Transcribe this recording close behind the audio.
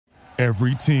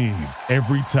Every team,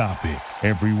 every topic,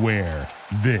 everywhere.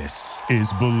 This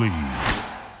is Believe.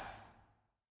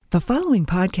 The following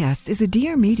podcast is a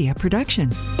Dear Media production.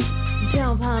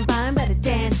 Don't pump on, better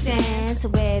dance, dance.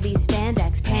 Wear these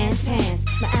spandex pants,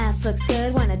 pants. My ass looks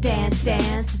good when I dance,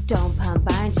 dance. Don't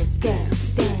pump on, just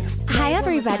dance, dance. Hi,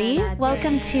 everybody.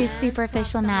 Welcome to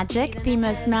Superficial Magic, the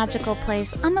most magical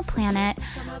place on the planet.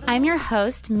 I'm your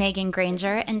host, Megan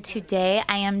Granger, and today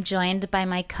I am joined by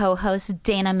my co-host,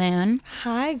 Dana Moon.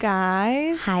 Hi,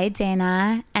 guys. Hi,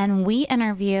 Dana. And we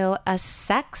interview a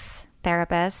sex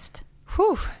therapist.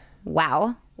 Whew.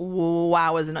 Wow.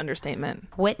 Wow is an understatement.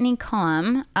 Whitney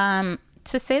Cullum.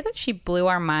 To say that she blew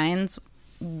our minds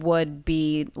would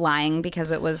be lying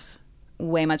because it was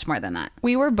way much more than that.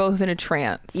 We were both in a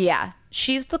trance. Yeah.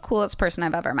 She's the coolest person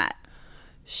I've ever met.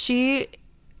 She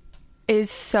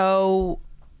is so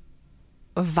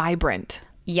vibrant.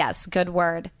 Yes, good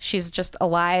word. She's just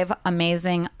alive,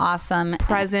 amazing, awesome.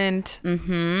 Present.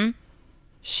 Mm-hmm.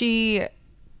 She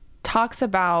talks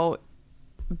about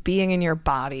being in your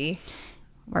body.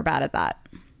 We're bad at that.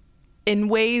 In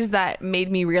ways that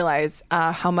made me realize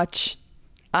how much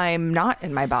I'm not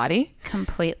in my body.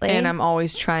 Completely. And I'm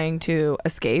always trying to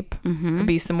escape,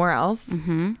 be somewhere else.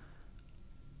 Mm-hmm.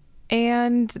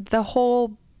 And the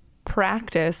whole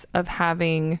practice of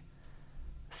having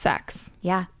sex.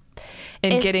 Yeah.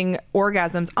 And getting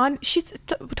orgasms on. She's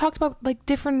talked about like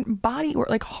different body or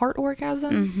like heart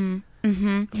orgasms. Mm-hmm.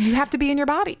 Mm-hmm. You have to be in your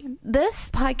body. This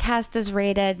podcast is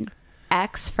rated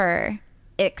X for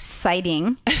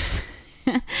exciting.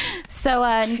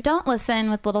 So don't listen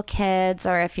with little kids,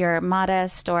 or if you're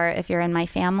modest, or if you're in my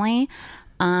family.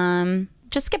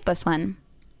 Just skip this one,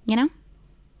 you know?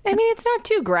 I mean, it's not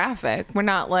too graphic. We're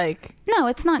not like... No,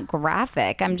 it's not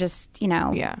graphic. I'm just,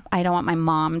 Yeah. I don't want my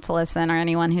mom to listen, or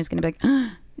anyone who's going to be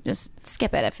like, just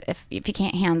skip it if you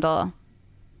can't handle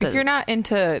if you're not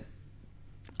into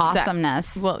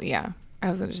awesomeness. Well, yeah. I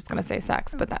was just going to say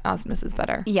sex, but that awesomeness is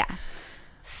better. Yeah.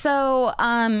 So,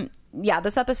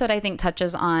 this episode I think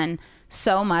touches on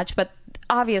so much, but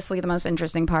obviously the most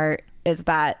interesting part is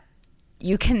that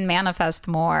you can manifest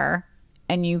more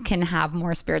and you can have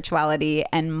more spirituality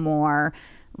and more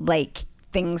like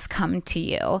things come to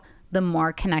you the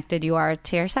more connected you are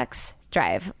to your sex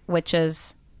drive, which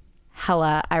is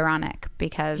hella ironic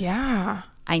because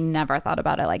I never thought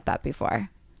about it like that before.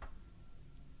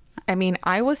 I mean,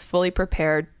 I was fully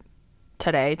prepared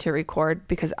today to record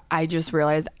because I just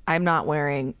realized I'm not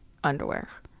wearing underwear.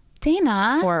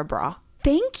 Dana. Or a bra.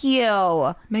 Thank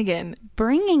you. Megan.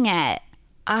 Bringing it.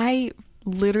 I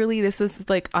literally, this was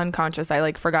like unconscious. I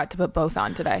like forgot to put both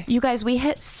on today. You guys, we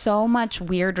hit so much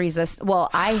weird I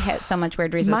hit so much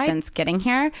weird resistance getting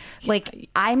here. Like,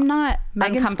 I'm not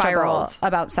Megan uncomfortable spiraled.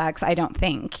 about sex, I don't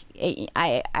think.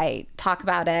 I talk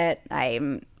about it.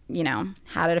 I'm,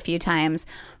 had it a few times.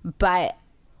 But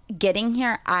getting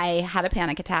here, I had a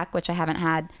panic attack, which I haven't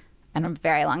had in a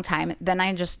very long time. Then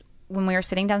when we were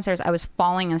sitting downstairs, I was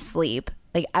falling asleep.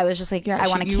 Like, I was just like, I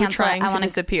want to cancel it. I want to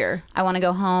disappear. I want to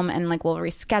go home and like we'll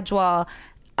reschedule.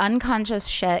 Unconscious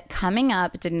shit coming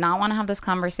up. Did not want to have this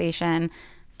conversation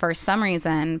for some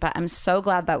reason, but I'm so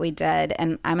glad that we did.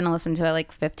 And I'm going to listen to it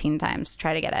like 15 times,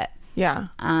 try to get it. Yeah.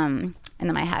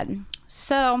 Into my head.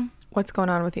 So what's going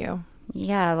on with you?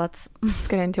 Yeah, let's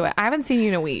get into it. I haven't seen you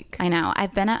in a week. I know.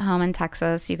 I've been at home in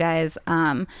Texas, you guys.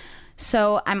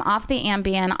 So I'm off the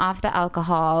Ambien, off the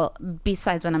alcohol,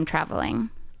 besides when I'm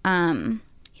traveling. JJ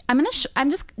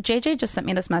just sent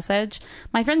me this message.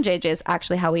 My friend JJ is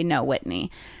actually how we know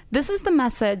Whitney. This is the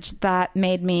message that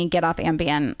made me get off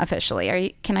Ambien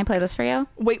officially. Can I play this for you?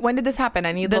 Wait, when did this happen?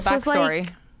 I need the backstory. This was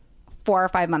like 4 or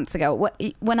 5 months ago.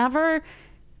 Whenever,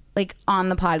 like, on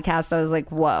the podcast, I was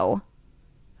like, whoa.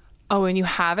 Oh, and you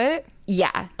have it?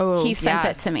 Yeah. Oh, he sent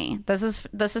it to me. This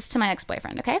is to my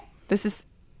ex-boyfriend, okay?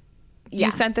 You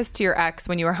sent this to your ex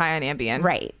when you were high on Ambien.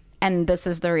 Right. And this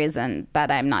is the reason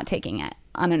that I'm not taking it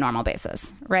on a normal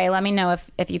basis. Ray, let me know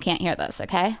if you can't hear this,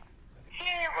 okay? Hey,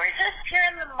 we're just here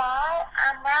in the mall.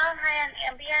 We're on high on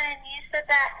Ambien, and you said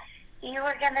that you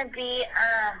were gonna be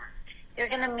you're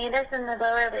gonna meet us in the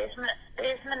lower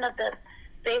basement of the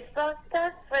baseball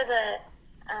stuff for the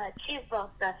cheese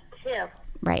ball stuff too.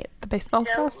 Right. The baseball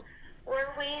stuff? We're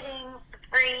waiting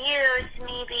for you to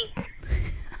maybe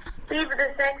leave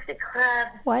the sexy club.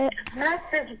 What?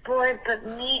 Message board, but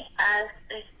meet us.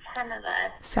 There's 10 of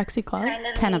us. Sexy club?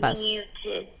 10 of us. You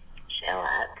to show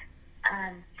up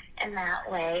in that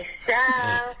way. So,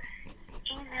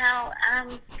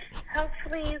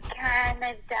 hopefully you can.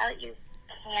 I doubt you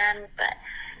can, but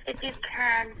if you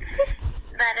can,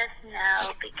 let us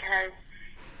know because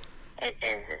it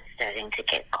is starting to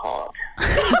get cold.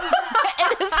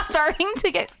 It is starting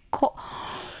to get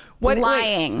Wait.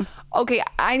 lying. Okay,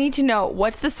 I need to know,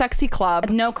 what's the sexy club?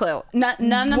 No clue.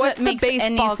 None of What's it the makes any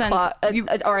baseball sense. club?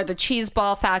 Or the cheese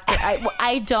ball factory.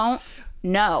 I don't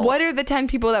know. What are the 10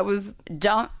 people that was...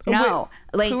 Don't know.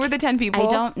 Who were the 10 people?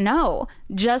 I don't know.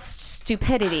 Just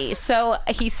stupidity. So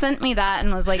he sent me that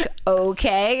and was like,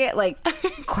 okay, like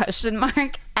question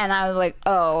mark. And I was like,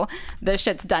 oh, this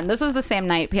shit's done. This was the same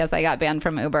night because I got banned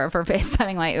from Uber for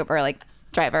FaceTiming my Uber like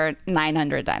driver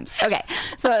 900 times. Okay.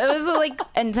 So it was a like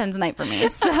intense night for me.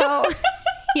 So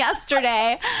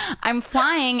yesterday I'm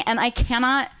flying and I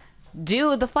cannot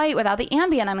do the flight without the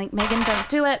Ambien. I'm like, Megan, don't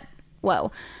do it.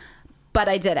 Whoa. But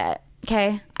I did it.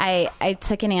 Okay. I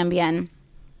took an Ambien.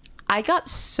 I got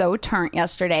so turnt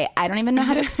yesterday. I don't even know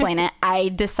how to explain it. I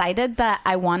decided that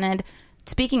I wanted,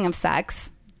 speaking of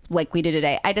sex, like we do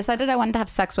today, I decided I wanted to have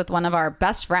sex with one of our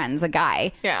best friends, a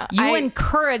guy. Yeah. You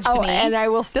encouraged me. And I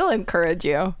will still encourage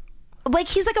you. Like,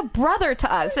 he's like a brother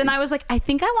to us. And I was like, I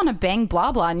think I want to bang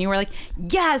blah blah. And you were like,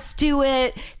 yes, do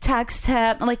it. Text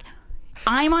him. I'm like,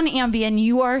 I'm on Ambien.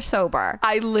 You are sober.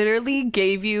 I literally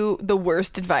gave you the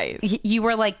worst advice. You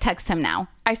were like, text him now.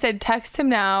 I said, text him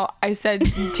now. I said,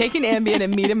 take an Ambien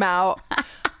and meet him out.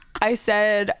 I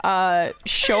said,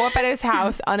 show up at his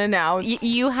house unannounced.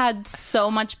 You had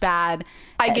so much bad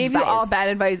I gave you advice. all bad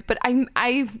advice, but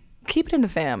I keep it in the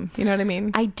fam. You know what I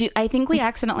mean? I do. I think we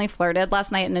accidentally flirted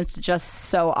last night, and it's just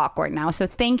so awkward now. So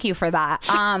thank you for that.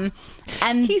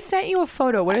 And He sent you a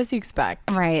photo. What does he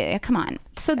expect? right, come on.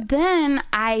 So then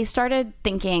I started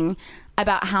thinking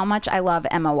about how much I love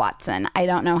Emma Watson. I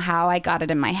don't know how I got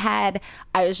it in my head.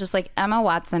 I was just like, Emma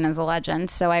Watson is a legend.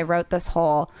 So I wrote this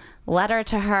whole letter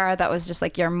to her that was just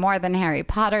like, you're more than Harry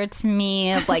Potter to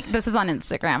me. Like, this is on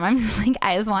Instagram. I'm just like,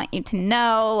 I just want you to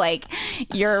know, like,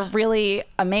 you're really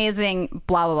amazing,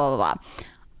 blah, blah, blah, blah, blah.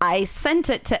 I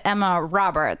sent it to Emma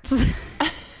Roberts.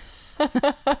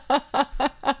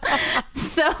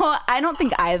 So I don't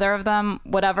think either of them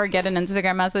would ever get an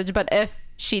Instagram message, but if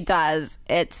she does,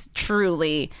 it's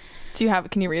truly...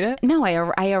 Can you read it? No,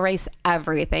 I erase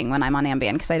everything when I'm on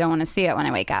Ambien because I don't want to see it when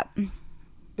I wake up.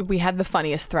 We had the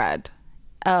funniest thread.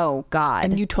 Oh, God.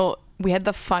 And we had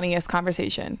the funniest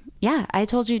conversation. Yeah, I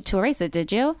told you to erase it,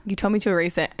 did you? You told me to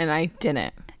erase it and I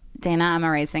didn't. Dana, I'm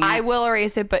erasing it. I will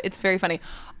erase it, but it's very funny.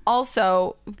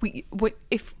 Also,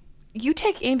 if you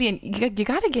take Ambien, you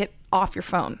got to get off your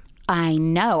phone. I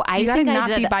know. You got to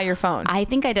not be by your phone. I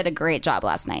think I did a great job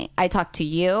last night. I talked to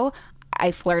you.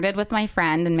 I flirted with my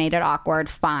friend and made it awkward.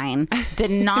 Fine.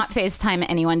 Did not FaceTime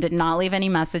anyone. Did not leave any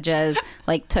messages.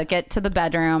 Like, took it to the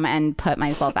bedroom and put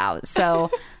myself out.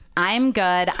 So I'm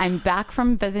good. I'm back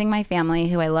from visiting my family,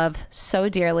 who I love so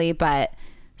dearly, but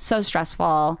so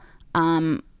stressful.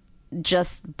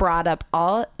 Just brought up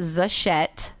all the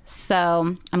shit.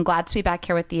 So I'm glad to be back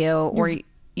here with you. Were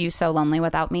you so lonely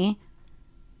without me?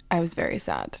 I was very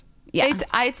sad. Yeah.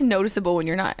 It's noticeable when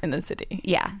you're not in the city.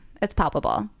 Yeah. It's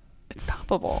palpable. It's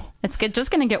palpable. It's just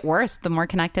going to get worse the more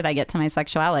connected I get to my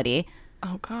sexuality.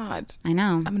 Oh, God. I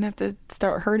know. I'm going to have to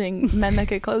start hurting men that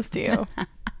get close to you.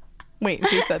 Wait,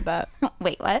 who said that?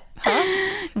 Wait, what?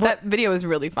 That video was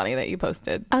really funny that you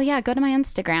posted. Oh, yeah. Go to my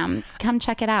Instagram. Come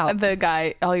check it out. The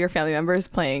guy, all your family members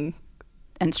playing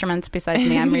Instruments besides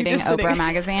me. I'm reading Just sitting- Oprah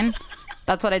magazine.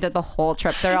 That's what I did the whole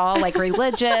trip. They're all like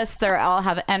religious. They all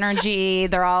have energy.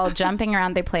 They're all jumping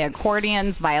around. They play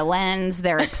accordions, violins.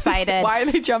 They're excited. Why are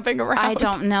they jumping around? I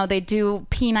don't know. They do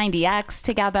P90X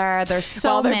together. There's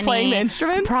so While they're many. playing the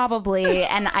instruments? Probably.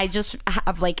 And I just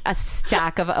have like a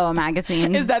stack of O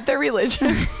magazines. Is that their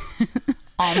religion?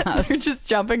 Almost. They're just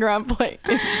jumping around playing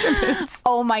instruments.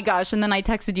 Oh my gosh. And then I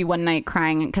texted you one night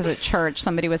crying because at church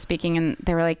somebody was speaking and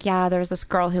they were like, yeah, there's this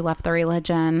girl who left the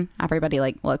religion. Everybody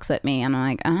like looks at me and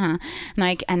I'm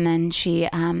like, and then she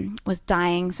was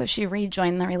dying, so she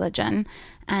rejoined the religion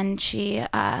and she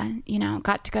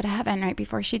got to go to heaven right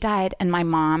before she died. And my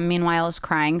mom meanwhile is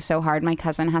crying so hard my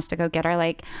cousin has to go get her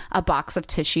like a box of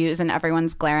tissues and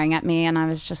everyone's glaring at me and I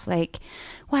was just like,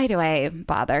 why do I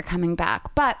bother coming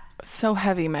back? But So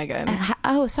heavy, Megan.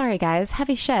 oh, sorry guys,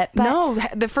 heavy shit. But no,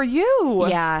 for you.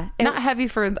 Yeah. Not heavy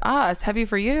for us, heavy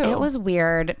for you. It was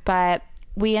weird, but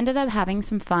we ended up having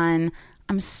some fun.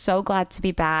 I'm so glad to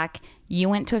be back. You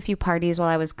went to a few parties while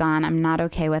I was gone. I'm not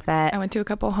okay with it. I went to a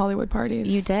couple Hollywood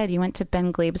parties. You did. You went to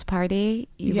Ben Gleib's party,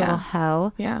 you little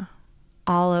hoe. Yeah.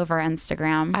 All over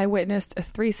Instagram. I witnessed a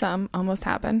threesome almost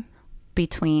happen.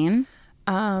 Between?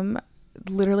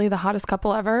 Literally the hottest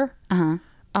couple ever.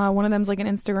 One of them's like an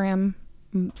Instagram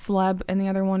celeb and the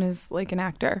other one is like an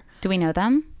actor. Do we know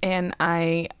them? And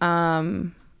I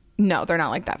no, they're not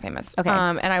like that famous. Okay.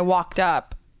 And I walked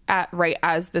up right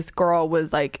as this girl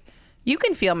was like you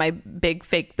can feel my big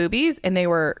fake boobies. And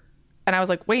I was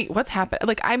like, wait, what's happened?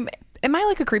 Like, am I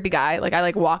like a creepy guy? Like, I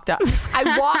like walked up.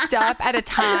 I walked up at a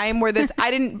time where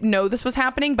I didn't know this was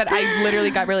happening, but I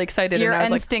literally got really excited. Your and I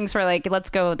was instincts were like, let's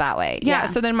go that way. Yeah.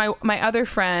 So then my other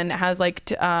friend has like,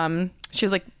 she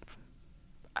has like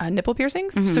nipple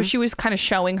piercings. So she was kind of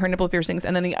showing her nipple piercings.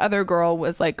 And then the other girl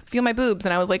was like, feel my boobs.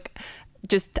 And I was like,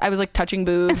 touching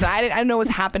boobs. I didn't know what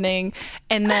was happening.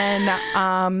 And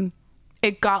then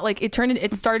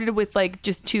it started with like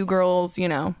just two girls, you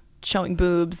know, showing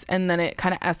boobs, and then it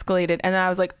kind of escalated, and then I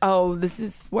was like, oh, this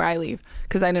is where I leave,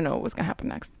 because I didn't know what was gonna happen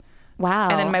next. Wow.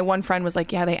 And then my one friend was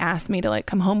like, yeah, they asked me to like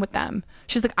come home with them.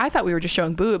 She's like, I thought we were just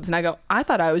showing boobs. And I go, I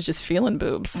thought I was just feeling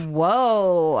boobs.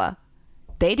 Whoa.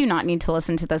 They do not need to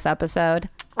listen to this episode.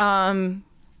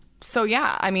 So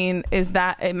yeah, I mean,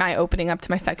 am I opening up to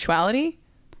my sexuality?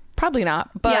 Probably not.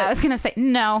 But yeah, I was gonna say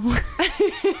no.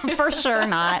 For sure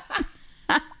not.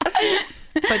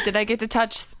 But did I get to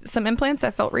touch some implants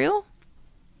that felt real?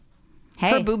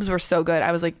 Hey, her boobs were so good.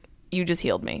 I was like, you just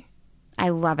healed me. I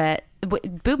love it.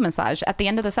 Boob massage. At the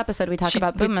end of this episode, we talk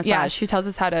about boob massage. Yeah, she tells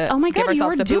us how to oh my God, give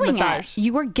ourselves a boob massage.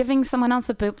 You were giving someone else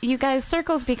a boob. You guys,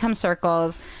 circles become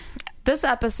circles. This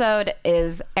episode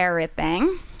is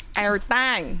everything.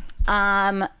 Everything.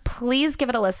 Please give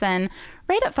it a listen.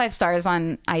 Rate it 5 stars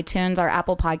on iTunes or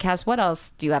Apple Podcasts. What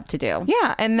else do you have to do?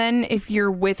 Yeah, and then if you're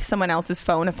with someone else's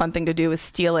phone, a fun thing to do is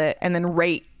steal it and then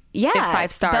rate it 5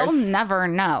 stars. They'll never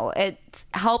know. It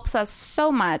helps us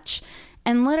so much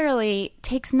and literally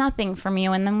takes nothing from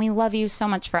you, and then we love you so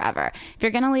much forever. If you're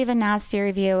going to leave a nasty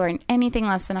review or anything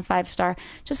less than a 5 star,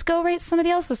 just go rate somebody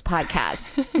else's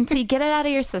podcast until you get it out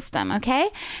of your system,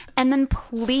 okay? And then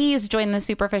please join the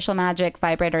Superficial Magic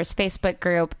Vibrators Facebook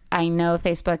group. I know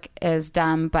Facebook is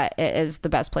dumb, but it is the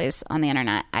best place on the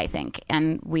internet, I think.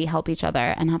 And we help each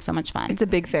other and have so much fun. It's a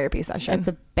big therapy session. It's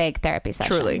a big therapy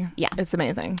session. Truly. Yeah. It's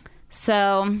amazing.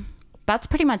 So that's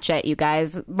pretty much it, you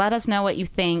guys. Let us know what you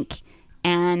think,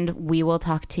 and we will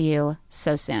talk to you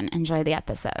so soon. Enjoy the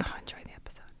episode. Enjoy the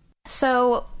episode.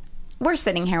 So we're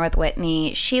sitting here with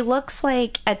Whitney. She looks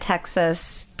like a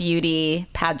Texas beauty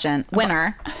pageant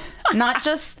winner, not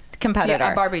just competitor.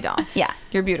 Yeah, a Barbie doll. Yeah.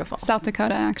 You're beautiful. South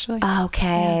Dakota, actually.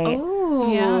 Okay.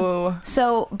 Ooh. Yeah.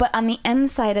 So, but on the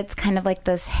inside, it's kind of like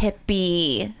this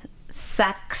hippie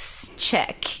sex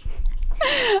chick.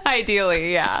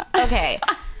 Ideally, yeah. Okay.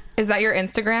 Is that your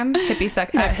Instagram? Hippie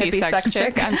sex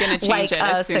chick? I'm going to change it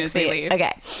as soon as we leave.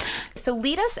 Okay. So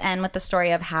lead us in with the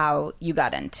story of how you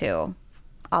got into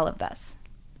all of this.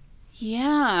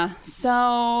 Yeah.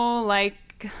 So, like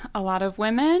a lot of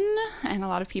women and a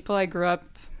lot of people, I grew up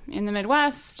in the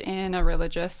Midwest in a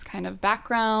religious kind of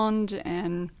background,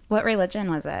 and What religion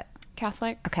was it?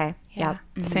 Catholic. Okay. Yeah.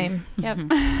 Same. Yep.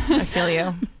 I feel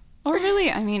you. Or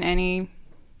really, I mean,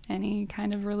 any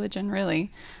kind of religion,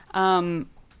 really.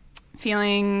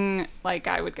 Feeling like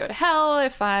I would go to hell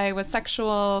if I was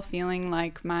sexual, feeling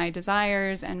like my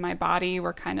desires and my body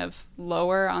were kind of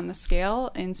lower on the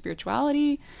scale in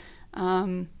spirituality,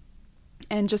 and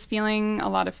just feeling a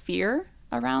lot of fear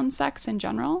around sex in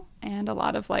general, and a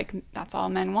lot of like, that's all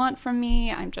men want from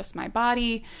me, I'm just my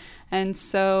body. And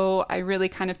so I really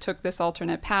kind of took this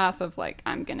alternate path of like,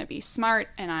 I'm gonna be smart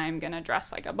and I'm gonna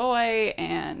dress like a boy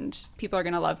and people are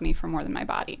gonna love me for more than my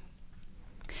body.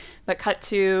 But cut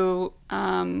to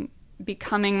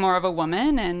becoming more of a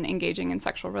woman and engaging in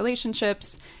sexual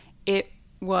relationships, it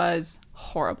was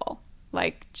horrible.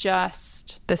 Like,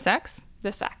 just The sex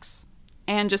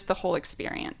and just the whole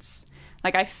experience.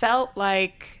 Like, I felt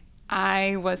like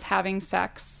I was having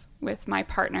sex with my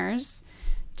partners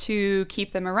to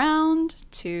keep them around,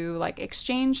 to like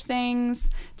exchange things,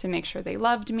 to make sure they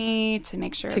loved me, to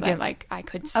make sure that like I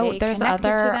could stay there's connected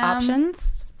to other them.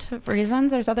 options,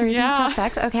 reasons. There's other reasons to have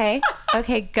sex. Okay.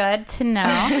 Okay, good to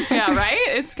know. Yeah, right?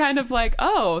 It's kind of like,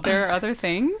 oh, there are other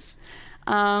things.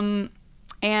 And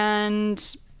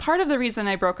part of the reason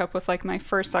I broke up with like my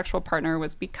first sexual partner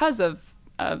was because of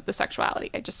the sexuality.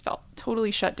 I just felt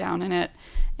totally shut down in it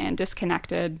and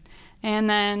disconnected. And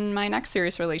then my next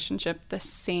serious relationship, the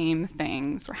same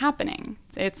things were happening.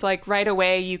 It's like right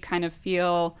away you kind of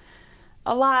feel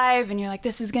alive and you're like,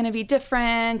 this is going to be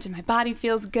different and my body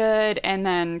feels good. And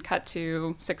then cut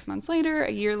to 6 months later,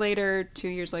 a year later, 2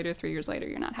 years later, 3 years later,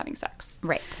 you're not having sex.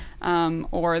 Right.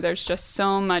 Or there's just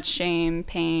so much shame,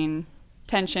 pain,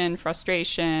 tension,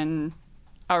 frustration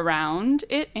around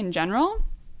it in general,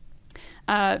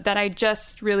 that I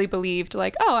just really believed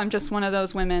like, oh, I'm just one of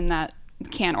those women that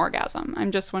can't orgasm.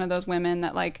 I'm just one of those women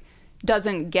that like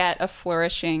doesn't get a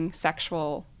flourishing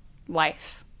sexual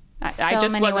life. I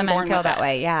just many wasn't women born feel with that it.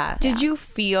 way. Yeah. Did you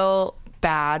feel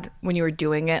bad when you were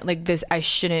doing it? Like, this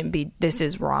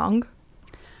is wrong?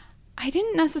 I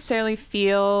didn't necessarily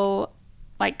feel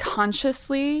like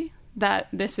consciously that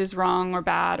this is wrong or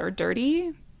bad or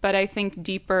dirty, but I think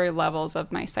deeper levels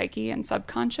of my psyche and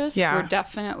subconscious were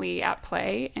definitely at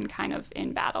play and kind of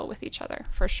in battle with each other,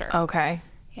 for sure. Okay.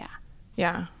 Yeah.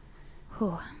 Yeah.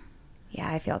 Whew. Yeah,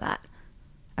 I feel that.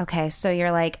 Okay, so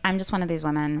you're like, I'm just one of these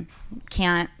women.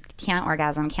 Can't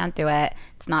orgasm, can't do it.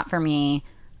 It's not for me.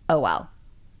 Oh, well.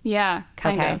 Yeah,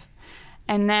 kind of.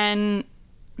 And then,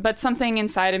 but something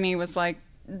inside of me was like,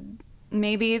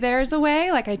 maybe there's a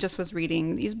way. Like, I just was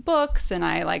reading these books and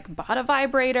I like bought a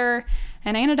vibrator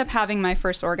and I ended up having my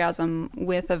first orgasm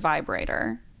with a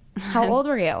vibrator. How old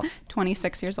were you?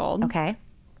 26 years old. Okay.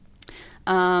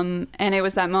 And it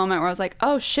was that moment where I was like,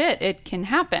 oh shit, it can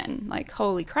happen. Like,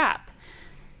 holy crap.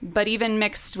 But even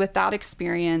mixed with that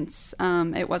experience,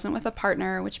 it wasn't with a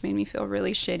partner, which made me feel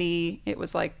really shitty. It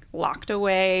was like locked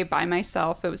away by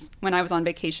myself. It was when I was on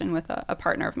vacation with a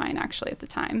partner of mine, actually, at the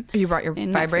time. You brought your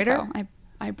vibrator? Mexico.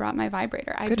 I brought my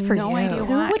vibrator. I Good have for no you. idea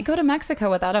Who why. would go to Mexico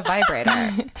without a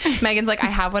vibrator? Megan's like, I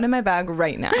have one in my bag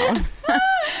right now.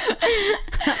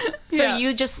 So Yeah.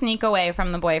 you just sneak away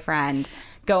from the boyfriend,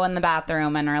 go in the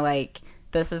bathroom, and are like,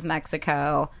 this is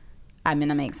Mexico. I'm going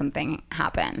to make something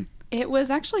happen. It was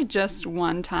actually just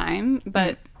one time,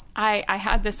 but I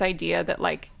had this idea that,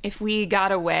 like, if we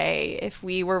got away, if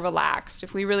we were relaxed,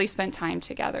 if we really spent time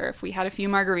together, if we had a few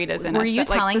margaritas in us, Were you that,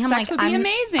 telling the him, sex like, would be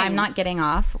amazing? I'm not getting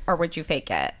off, or would you fake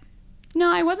it?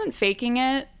 No, I wasn't faking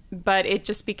it, but it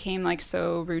just became, like,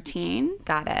 so routine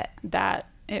Got it. that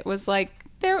it was like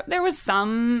there was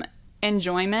some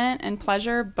enjoyment and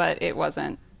pleasure, but it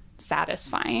wasn't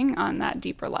satisfying on that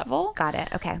deeper level. Got it.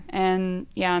 Okay. And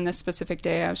yeah, on this specific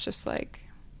day, I was just like,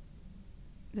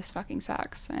 this fucking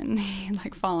sucks. And he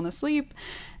like fallen asleep.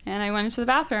 And I went into the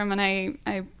bathroom and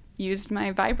I used my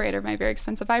vibrator, my very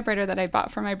expensive vibrator that I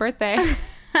bought for my birthday.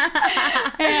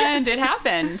 And it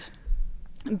happened.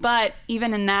 But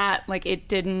even in that, like, it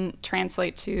didn't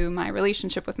translate to my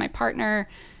relationship with my partner.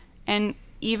 And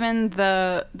even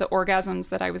the orgasms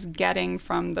that I was getting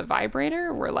from the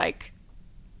vibrator were like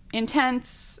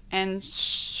intense and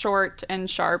short and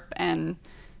sharp and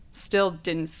still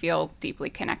didn't feel deeply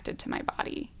connected to my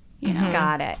body, you know?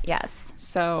 Got it. Yes.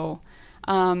 So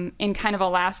in kind of a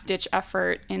last ditch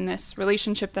effort in this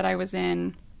relationship that I was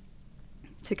in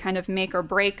to kind of make or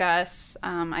break us,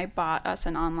 I bought us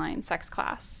an online sex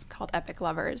class called Epic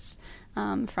Lovers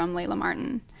from Layla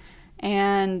Martin.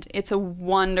 And it's a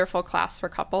wonderful class for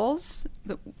couples.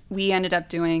 But we ended up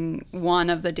doing one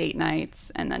of the date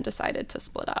nights and then decided to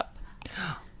split up.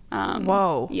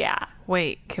 Whoa. Yeah.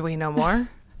 Wait, can we know more?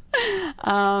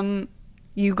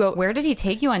 You go. Where did he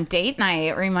take you on date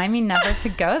night? Remind me never to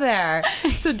go there.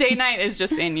 So date night is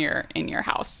just in your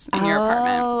house, in your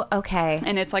apartment. Oh, okay.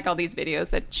 And it's like all these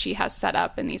videos that she has set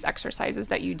up and these exercises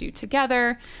that you do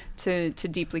together to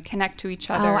deeply connect to each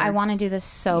other. Oh, I want to do this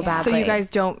so badly. So you guys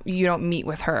don't meet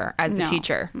with her as the No.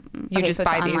 teacher. You Okay, just so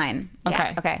it's buy these. online.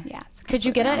 Okay. Okay. Yeah, it's Could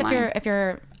you get it completely if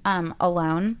you're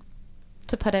alone?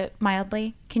 To put it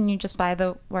mildly, can you just buy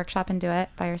the workshop and do it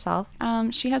by yourself?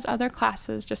 She has other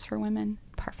classes just for women.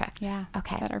 Perfect. Yeah.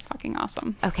 Okay. That are fucking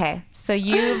awesome. Okay. So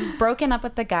you've broken up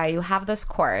with the guy. You have this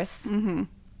course. Mm-hmm.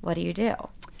 What do you do?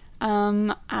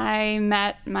 I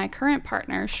met my current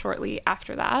partner shortly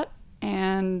after that,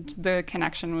 and the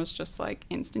connection was just like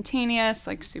instantaneous,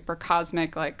 like super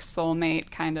cosmic, like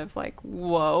soulmate kind of like,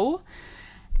 whoa.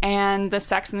 And the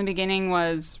sex in the beginning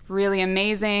was really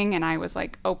amazing, and I was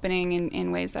like opening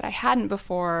in ways that I hadn't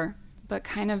before, but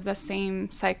kind of the same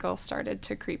cycle started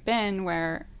to creep in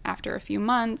where after a few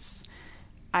months,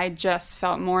 I just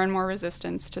felt more and more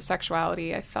resistance to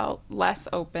sexuality. I felt less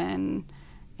open,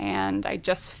 and I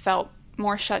just felt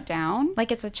more shut down.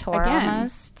 Like it's a chore Again.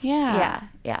 almost. Yeah. Yeah.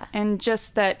 Yeah. And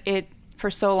just that for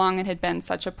so long, it had been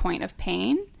such a point of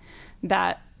pain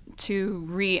that to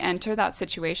re-enter that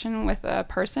situation with a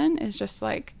person is just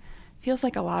like, feels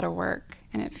like a lot of work.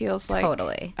 And it feels like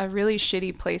Totally. a really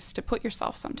shitty place to put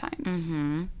yourself sometimes.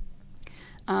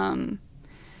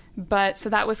 But so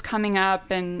that was coming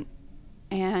up, and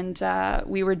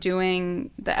we were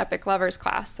doing the Epic Lovers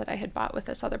class that I had bought with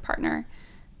this other partner.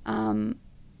 And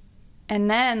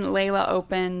then Layla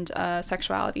opened a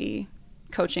sexuality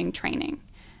coaching training,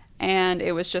 and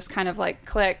it was just kind of like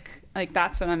click, like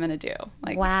that's what I'm gonna do.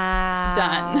 Like, Wow.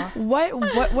 done.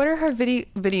 What are her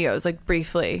videos, like,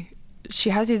 briefly? She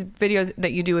has these videos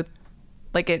that you do with,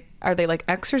 like, are they like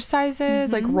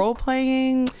exercises, like role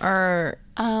playing, or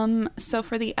So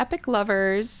for the Epic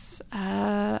Lovers,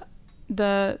 the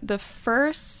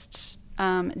first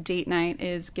date night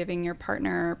is giving your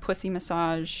partner pussy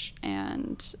massage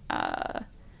and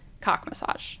cock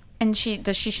massage. And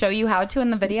does she show you how to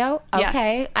in the video? Yes.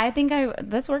 Okay. I think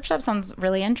this workshop sounds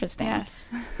really interesting. Yes.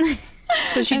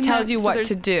 So she And tells then- you so what there's-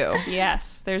 to do.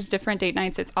 Yes, there's different date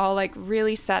nights. It's all like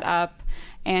really set up,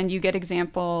 and you get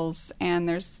examples, and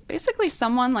there's basically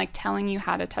someone like telling you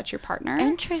how to touch your partner.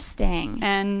 Interesting.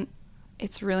 And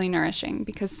it's really nourishing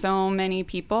because so many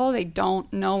people, they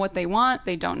don't know what they want,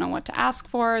 they don't know what to ask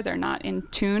for, they're not in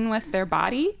tune with their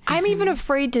body. I'm even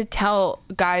afraid to tell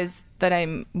guys that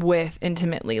I'm with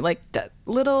intimately, like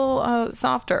little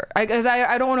softer, because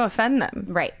I don't want to offend them.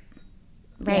 Right.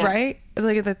 Right?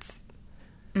 Like that's.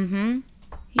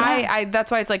 I that's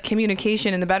why it's like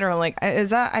communication in the bedroom. Like,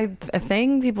 is that a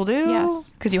thing people do?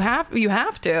 Yes. Because you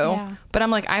have to. Yeah. But I'm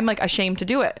like ashamed to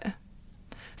do it.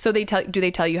 So do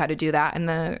they tell you how to do that in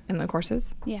the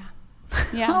courses? Yeah.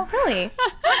 Yeah. Oh, really?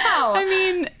 Wow. I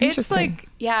mean, it's Interesting. like,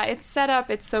 yeah, it's set up.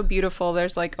 It's so beautiful.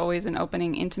 There's like always an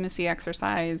opening intimacy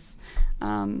exercise.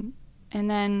 And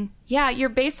then, yeah, you're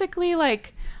basically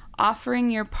like offering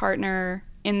your partner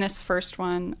in this first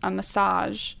one a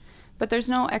massage, but there's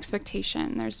no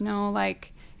expectation. There's no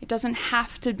like, it doesn't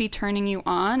have to be turning you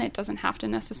on. It doesn't have to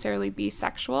necessarily be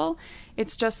sexual.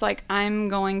 It's just like, I'm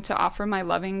going to offer my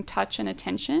loving touch and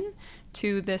attention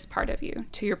to this part of you,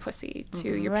 to your pussy,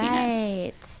 to your penis.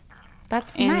 Right.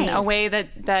 That's In nice. a way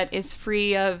that is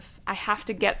free of, I have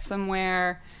to get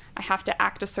somewhere, I have to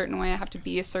act a certain way, I have to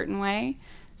be a certain way.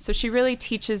 So she really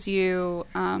teaches you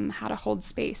how to hold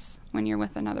space when you're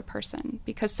with another person,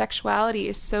 because sexuality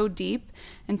is so deep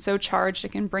and so charged,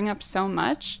 it can bring up so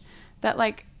much that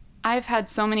like I've had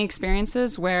so many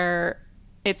experiences where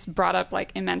it's brought up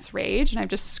like immense rage and I've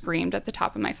just screamed at the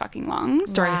top of my fucking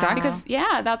lungs. During sex? Because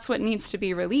yeah, that's what needs to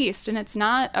be released. And it's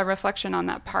not a reflection on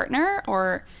that partner,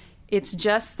 or it's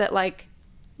just that like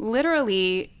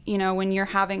literally, you know, when you're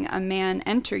having a man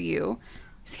enter you,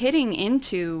 it's hitting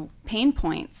into pain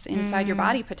points inside your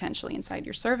body, potentially inside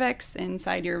your cervix,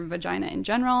 inside your vagina in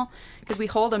general, because we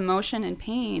hold emotion and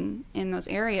pain in those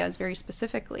areas very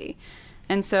specifically.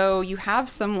 And so you have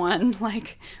someone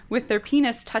like with their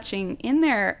penis touching in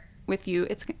there with you.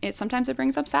 It's sometimes it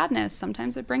brings up sadness.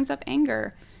 Sometimes it brings up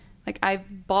anger. Like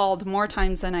I've bawled more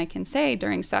times than I can say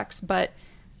during sex, but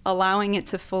allowing it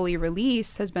to fully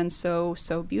release has been so,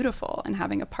 so beautiful. And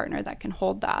having a partner that can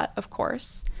hold that, of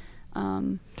course.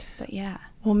 But yeah.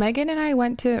 Well, Megan and I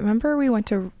went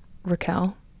to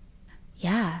Raquel,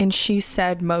 Yeah. and she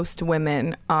said most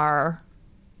women are,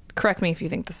 correct me if you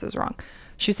think this is wrong,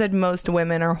 she said most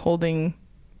women are holding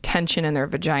tension in their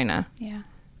vagina. Yeah.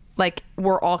 Like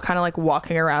we're all kind of like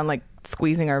walking around like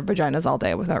squeezing our vaginas all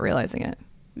day without realizing it,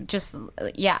 Just,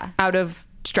 yeah. out of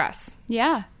stress.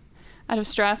 Yeah. Out of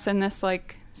stress and this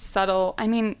like subtle, I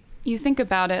mean, you think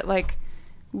about it, like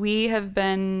we have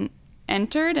been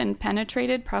entered and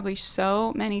penetrated probably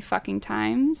so many fucking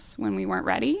times when we weren't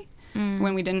ready,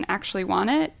 when we didn't actually want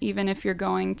it, even if you're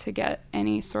going to get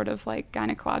any sort of like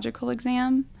gynecological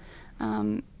exam,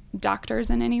 doctors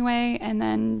in any way, and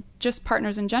then just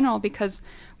partners in general, because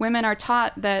women are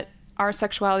taught that our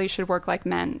sexuality should work like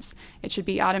men's. It should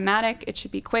be automatic, it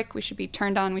should be quick, we should be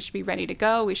turned on, we should be ready to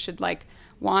go, we should like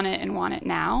want it and want it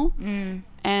now.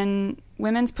 And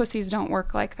women's pussies don't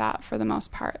work like that for the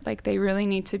most part. Like they really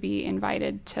need to be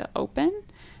invited to open.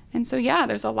 And so yeah,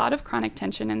 there's a lot of chronic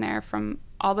tension in there from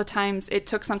all the times it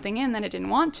took something in that it didn't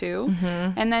want to.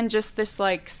 And then just this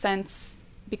like sense,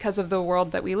 because of the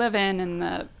world that we live in and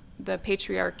the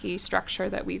patriarchy structure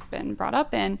that we've been brought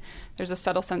up in, there's a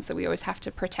subtle sense that we always have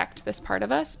to protect this part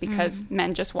of us because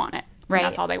men just want it. Right. And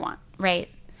that's all they want. Right.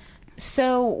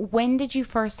 So when did you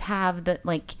first have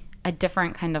a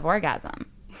different kind of orgasm?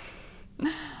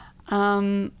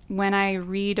 When I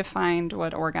redefined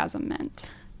what orgasm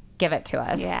meant. Give it to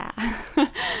us. Yeah.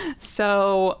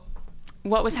 So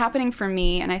what was happening for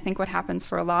me, and I think what happens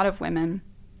for a lot of women,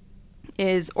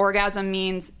 is orgasm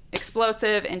means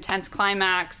explosive, intense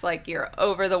climax, like you're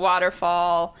over the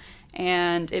waterfall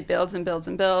and it builds and builds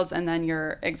and builds, and then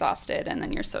you're exhausted and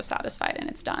then you're so satisfied and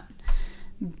it's done.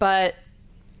 But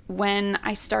when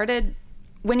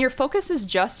your focus is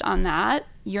just on that,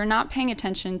 you're not paying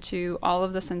attention to all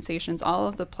of the sensations, all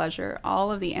of the pleasure,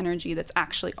 all of the energy that's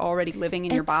actually already living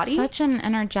in your body. It's such an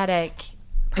energetic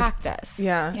practice.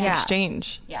 Yeah.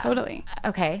 Exchange. Yeah. Totally.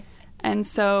 Okay. And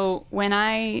so when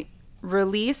I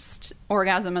released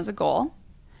orgasm as a goal,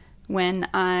 when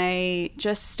I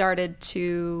just started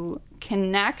to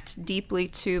connect deeply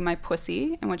to my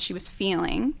pussy and what she was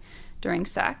feeling during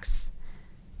sex,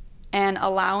 and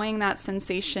allowing that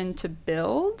sensation to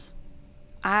build,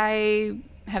 I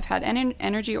have had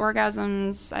energy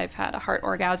orgasms, I've had a heart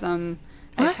orgasm,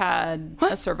 I've had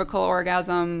a cervical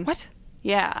orgasm. What?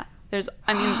 Yeah. There's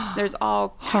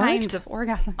all kinds of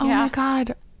orgasm. Oh my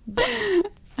God.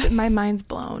 My mind's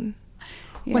blown.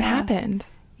 What Yeah. happened?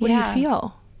 What do Yeah. you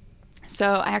feel?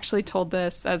 So I actually told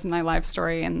this as my live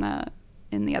story in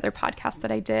the other podcast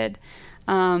that I did.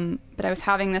 But I was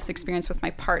having this experience with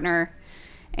my partner,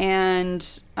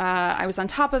 and I was on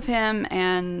top of him,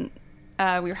 and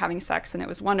we were having sex, and it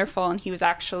was wonderful. And he was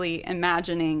actually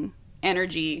imagining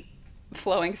energy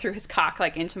flowing through his cock,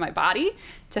 like into my body,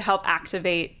 to help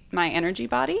activate my energy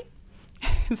body.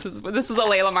 This was a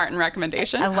Layla Martin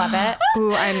recommendation. I love it.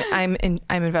 Ooh,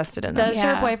 I'm invested in Does this.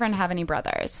 your Yeah. boyfriend have any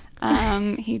brothers?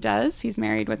 He does. He's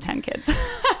married with 10 kids.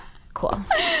 Cool.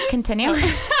 Continue.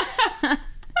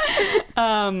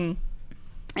 And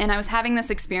I was having this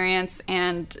experience,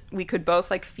 and we could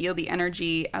both like feel the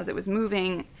energy as it was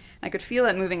moving. I could feel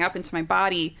it moving up into my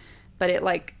body, but it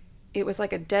was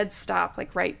like a dead stop,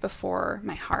 like right before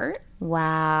my heart,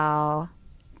 Wow.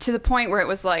 to the point where it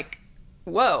was like,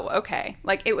 whoa, okay.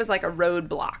 Like it was like a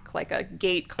roadblock, like a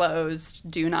gate closed,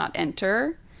 do not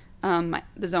enter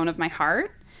the zone of my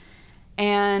heart.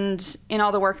 And in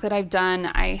all the work that I've done,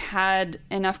 I had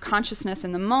enough consciousness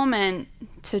in the moment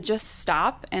to just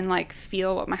stop and like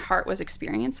feel what my heart was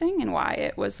experiencing and why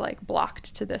it was like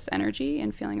blocked to this energy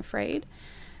and feeling afraid.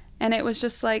 And it was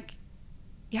just like,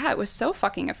 yeah, it was so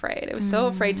fucking afraid. It was so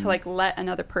afraid to like let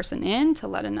another person in, to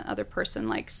let another person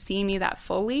like see me that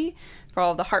fully for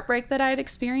all the heartbreak that I had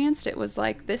experienced. It was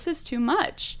like, this is too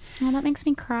much. Oh, that makes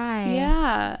me cry.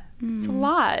 Yeah, it's a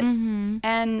lot.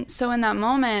 And so in that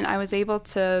moment, I was able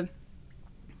to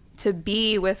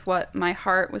be with what my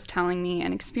heart was telling me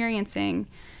and experiencing.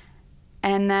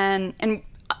 And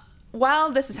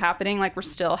while this is happening, like we're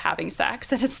still having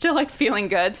sex and it's still like feeling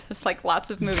good. There's like lots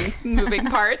of moving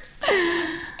parts.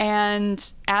 And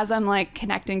as I'm like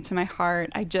connecting to my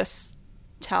heart, I just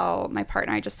tell my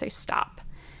partner, I just say stop.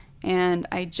 And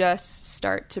I just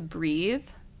start to breathe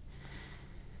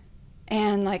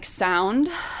and like sound,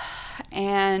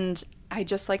 and I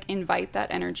just like invite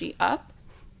that energy up,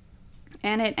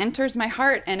 and it enters my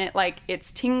heart, and it like,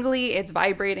 it's tingly, it's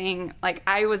vibrating. Like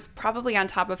I was probably on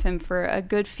top of him for a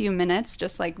good few minutes,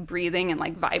 just like breathing and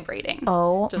like vibrating.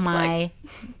 Oh Just, my.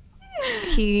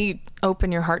 He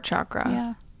opened your heart chakra.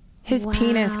 Yeah, His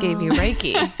penis gave you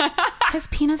Reiki. His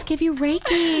penis give you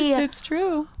Reiki. it's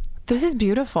true. This is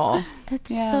beautiful. It's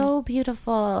Yeah. so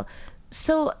beautiful.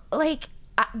 So, like,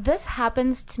 this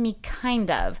happens to me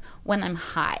kind of when I'm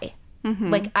high.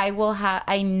 Like,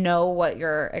 I know what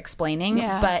you're explaining,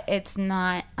 Yeah. but it's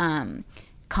not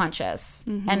conscious,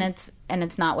 and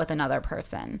it's not with another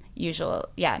person.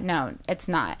 No, it's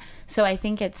not. So I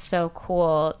think it's so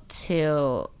cool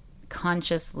to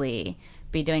consciously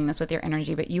be doing this with your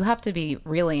energy, but you have to be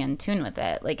really in tune with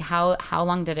it. Like, how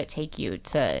long did it take you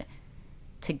to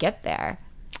get there?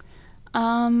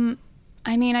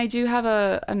 I mean, I do have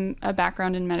a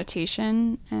background in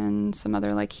meditation and some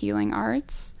other like healing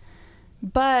arts,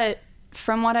 but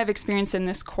from what I've experienced in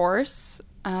this course,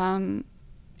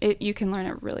 you can learn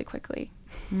it really quickly.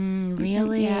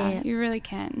 Really? Yeah, you really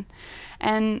can.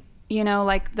 And you know,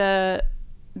 like the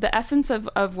essence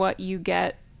of what you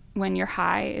get when you're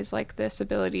high is like this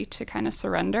ability to kind of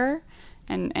surrender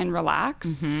and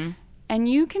relax. And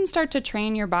you can start to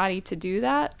train your body to do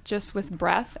that just with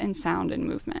breath and sound and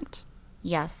movement.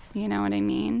 Yes. You know what I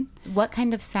mean? What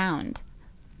kind of sound?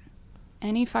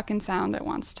 Any fucking sound that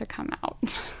wants to come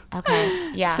out.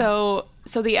 Okay. Yeah. So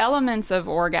the elements of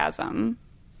orgasm,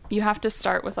 you have to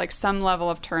start with like some level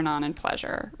of turn on and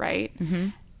pleasure, right?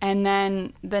 And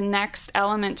then the next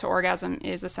element to orgasm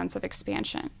is a sense of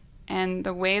expansion. And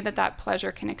the way that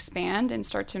pleasure can expand and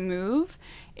start to move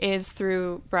is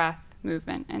through breath,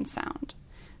 movement, and sound.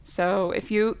 So if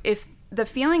the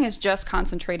feeling is just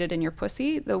concentrated in your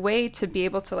pussy, the way to be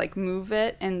able to like move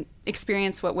it and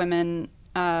experience what women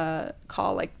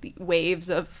call like the waves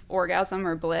of orgasm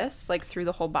or bliss, like through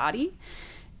the whole body,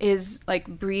 is like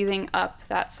breathing up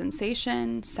that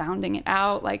sensation, sounding it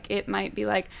out. Like it might be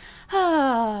like,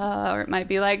 ah, or it might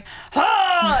be like,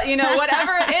 ah, you know,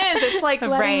 whatever it is. It's like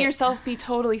letting Right. yourself be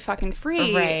totally fucking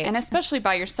free. Right. And especially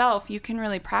by yourself, you can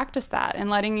really practice that and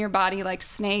letting your body like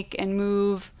snake and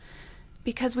move,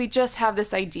 because we just have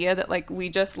this idea that like we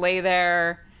just lay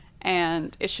there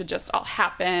and it should just all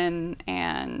happen,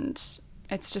 and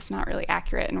it's just not really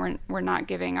accurate, and we're not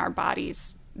giving our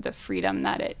bodies the freedom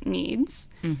that it needs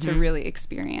to really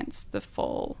experience the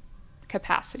full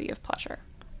capacity of pleasure.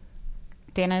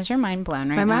 Dana, is your mind blown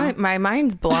right now? My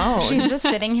mind's blown. She's just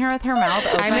sitting here with her mouth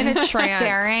open. I'm in a trance.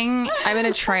 Staring. I'm in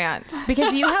a trance.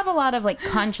 Because you have a lot of like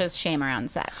conscious shame around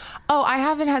sex. Oh, I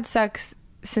haven't had sex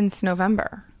since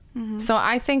November. So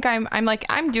I think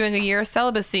I'm doing a year of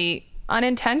celibacy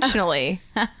unintentionally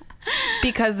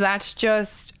because that's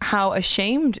just how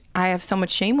ashamed I have so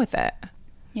much shame with it.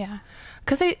 Yeah.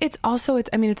 Because it's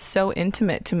so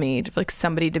intimate to me, like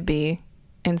somebody to be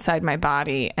inside my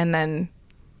body and then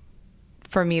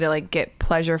for me to like get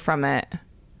pleasure from it.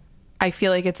 I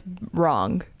feel like it's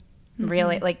wrong.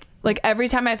 Really? Like every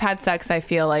time I've had sex, I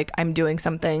feel like I'm doing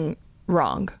something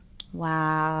wrong.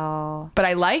 Wow. But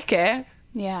I like it.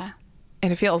 Yeah.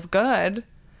 And it feels good.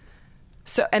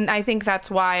 So, and I think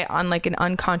that's why on like an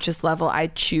unconscious level, I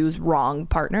choose wrong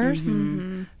partners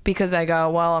because I go,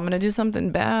 well, I'm going to do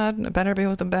something bad. I better be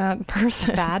with a bad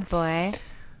person. Bad boy.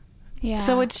 Yeah.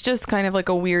 So it's just kind of like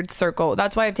a weird circle.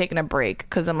 That's why I've taken a break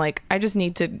because I'm like, I just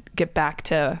need to get back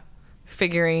to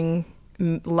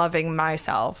loving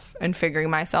myself and figuring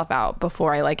myself out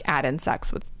before I like add in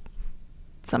sex with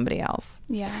somebody else.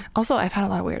 Yeah. Also, I've had a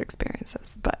lot of weird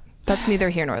experiences, but that's neither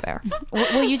here nor there.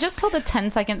 Well, you just told a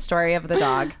 10-second story of the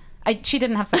dog. She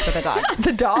didn't have sex with the dog.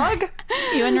 The dog?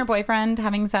 You and your boyfriend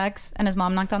having sex and his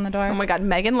mom knocked on the door. Oh my God,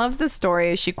 Megan loves this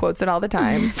story. She quotes it all the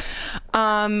time.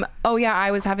 Oh yeah,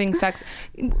 I was having sex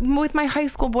with my high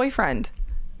school boyfriend,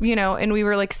 you know, and we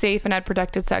were like safe and had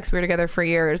protected sex. We were together for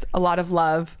years, a lot of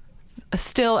love.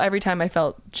 Still, every time I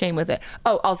felt shame with it.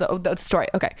 Oh, also the story.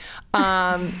 Okay.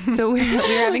 So we were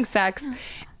having sex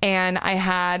and I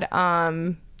had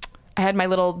my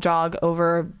little dog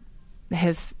over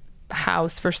his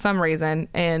house for some reason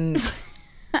and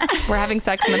we're having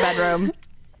sex in the bedroom.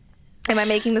 Am I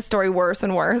making the story worse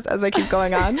and worse as I keep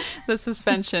going on? The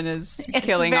suspension is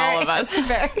killing all of us.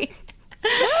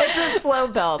 It's a slow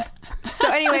build. So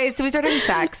anyways, so we started having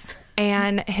sex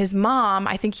and his mom,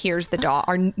 I think, hears the dog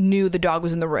or knew the dog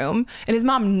was in the room, and his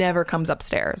mom never comes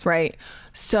upstairs, right?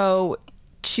 So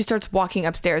she starts walking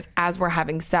upstairs as we're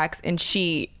having sex and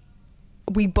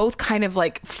we both kind of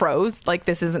like froze, like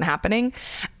this isn't happening.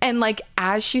 And like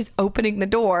as she's opening the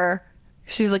door,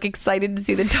 she's like excited to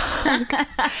see the dog.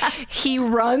 He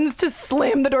runs to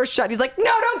slam the door shut. He's like, no,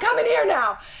 don't come in here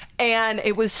now. And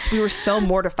we were so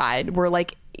mortified. We're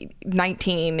like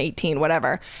 19, 18,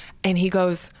 whatever. And he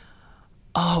goes,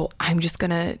 oh, I'm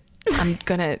gonna,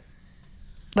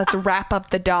 let's wrap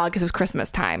up the dog because it was Christmas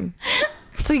time.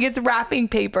 So he gets wrapping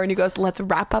paper and he goes, let's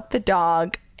wrap up the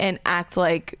dog and act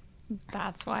like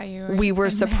That's why we were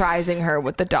surprising her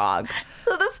with the dog.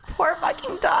 So this poor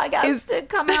fucking dog has to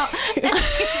come out and be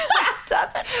wrapped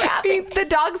up and wrapped. The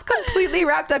dog's completely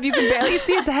wrapped up. You can barely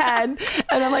see its head.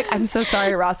 And I'm like, I'm so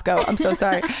sorry, Roscoe. I'm so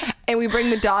sorry. And we bring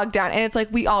the dog down. And it's like,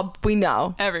 we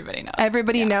know. Everybody knows.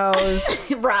 Everybody knows.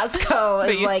 Roscoe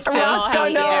is you like, still Roscoe have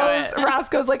to knows. do it.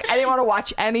 Roscoe's like, I didn't want to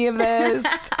watch any of this.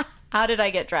 how did I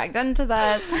get dragged into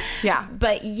this? Yeah.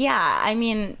 But yeah, I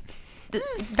mean,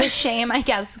 the shame, I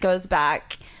guess, goes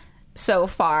back so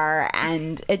far,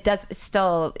 and it does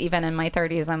still, even in my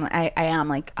 30s, I am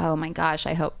like, oh my gosh,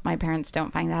 I hope my parents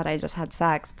don't find out I just had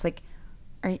sex. It's like,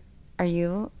 are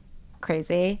you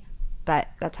crazy? But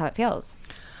that's how it feels.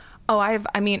 Oh, I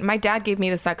mean, my dad gave me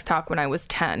the sex talk when I was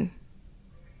 10.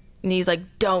 And he's like,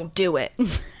 don't do it.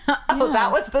 Oh,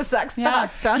 that was the sex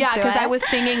talk. Don't Yeah, do because it. I was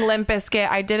singing Limp Bizkit.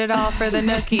 I did it all for the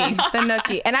nookie. The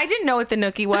nookie. And I didn't know what the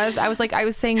nookie was. I was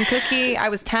saying cookie. I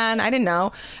was 10. I didn't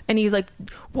know. And he's like,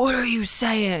 what are you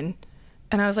saying?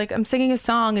 And I was like, I'm singing a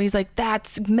song. And he's like,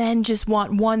 that's men just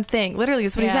want one thing. Literally,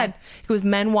 that's what he said. He goes,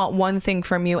 men want one thing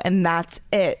from you, and that's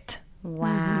it.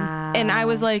 Wow. And I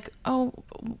was like, oh,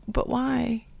 but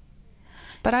why?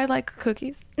 But I like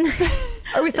cookies.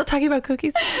 Are we still talking about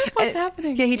cookies? What's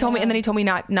happening? Yeah, he told me, and then he told me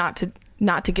not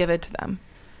to give it to them,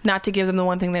 not to give them the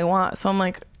one thing they want. So I'm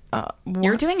like, what?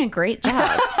 You're doing a great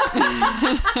job.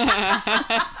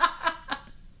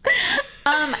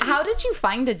 How did you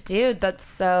find a dude that's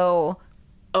so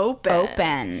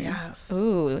open? Yes.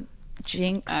 Ooh,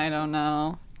 jinx. I don't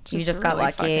know. You just got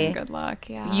lucky. fucking good luck.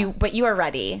 Yeah. But you are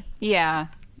ready. Yeah.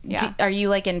 Yeah. Are you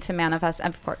like into manifest?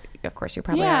 Of course, you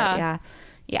probably Yeah. are.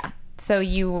 Yeah. So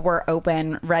you were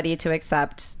open, ready to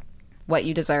accept what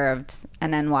you deserved,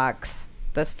 and then walks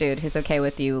this dude who's okay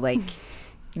with you, like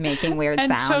making weird and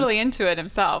sounds. he's totally into it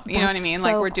himself. You know what I That's mean? so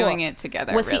Like we're cool. doing it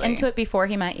together. Was really. he into it before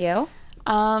he met you?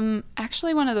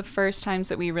 Actually, one of the first times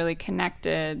that we really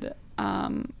connected,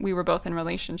 we were both in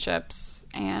relationships,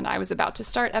 and I was about to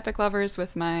start Epic Lovers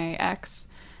with my ex,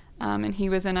 and he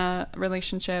was in a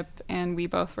relationship, and we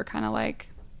both were kind of like,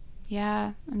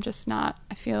 yeah, I'm just not,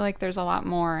 I feel like there's a lot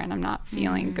more, and I'm not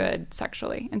feeling good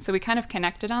sexually. And so we kind of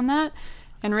connected on that,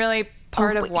 and really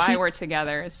part of why we're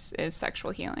together is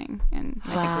sexual healing, and I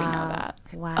think we know that.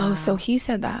 Wow. Oh, so he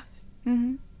said that.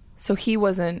 Mm-hmm. So he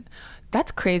wasn't.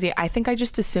 That's crazy. I think I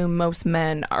just assume most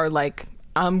men are like,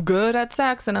 I'm good at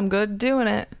sex and I'm good doing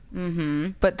it.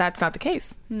 Mm-hmm. But that's not the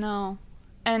case. No.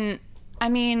 And I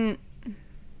mean,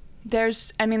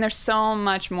 there's so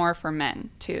much more for men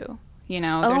too. You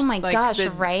know? Oh There's, my like, gosh,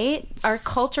 right? Our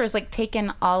culture is like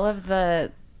taken all of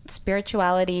the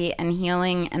spirituality and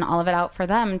healing and all of it out for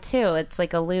them too. It's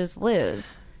like a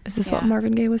lose-lose. Is this what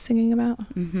Marvin Gaye was singing about?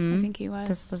 I think he was.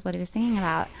 This was what he was singing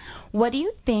about. What do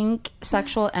you think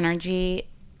sexual energy,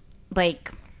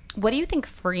 like, what do you think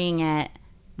freeing it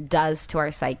does to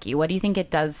our psyche? What do you think it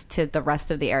does to the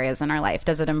rest of the areas in our life?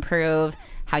 Does it improve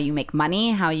how you make money,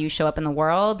 how you show up in the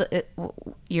world?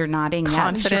 You're nodding.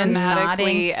 Yes, she's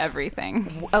Dramatically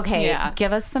everything. Okay, Yeah.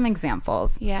 give us some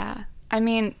examples. Yeah. I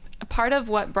mean, part of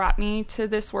what brought me to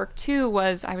this work too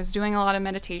was I was doing a lot of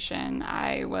meditation.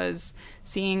 I was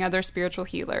seeing other spiritual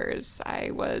healers.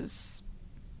 I was,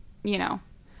 you know,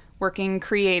 working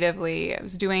creatively. I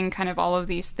was doing kind of all of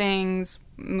these things,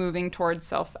 moving towards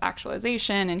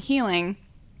self-actualization and healing.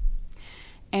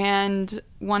 And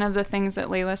one of the things that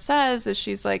Layla says is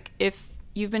she's like, if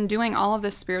you've been doing all of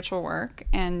this spiritual work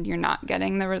and you're not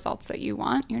getting the results that you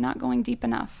want, you're not going deep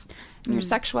enough. And your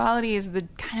sexuality is the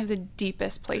kind of the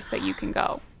deepest place that you can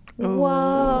go.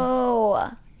 Whoa.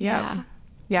 Yeah.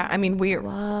 Yeah. I mean,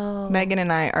 Megan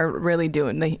and I are really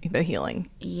doing the healing.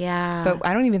 Yeah. But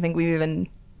I don't even think we've even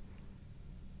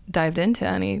dived into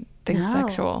anything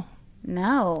sexual.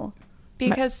 No.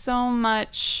 Because so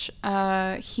much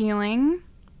healing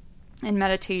and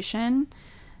meditation,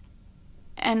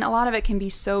 and a lot of it can be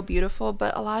so beautiful,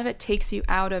 but a lot of it takes you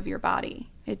out of your body.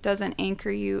 It doesn't anchor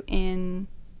you in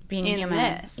Being in human.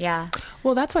 this. Yeah.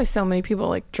 Well, that's why so many people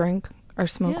like drink or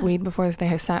smoke weed before they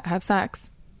have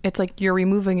sex. It's like you're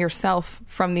removing yourself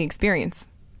from the experience.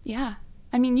 Yeah.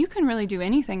 I mean, you can really do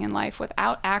anything in life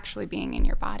without actually being in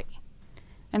your body.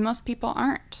 And most people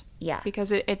aren't. Yeah.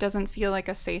 Because it doesn't feel like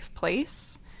a safe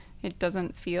place. It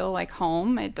doesn't feel like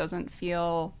home. It doesn't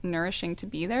feel nourishing to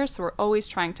be there. So we're always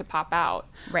trying to pop out.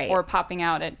 Right. Or popping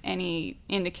out at any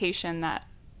indication that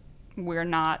we're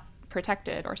not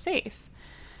protected or safe.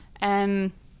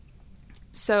 And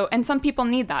some people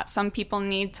need that. Some people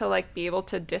need to like be able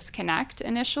to disconnect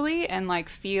initially and like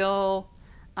feel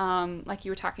like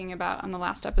you were talking about on the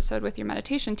last episode with your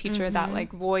meditation teacher, that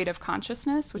like void of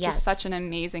consciousness, which is such an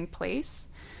amazing place.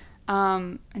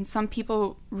 And some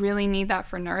people really need that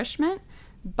for nourishment.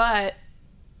 But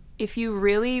if you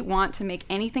really want to make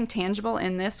anything tangible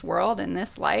in this world, in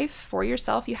this life for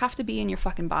yourself, you have to be in your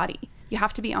fucking body. You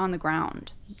have to be on the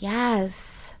ground.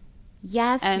 Yes.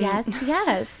 Yes, And-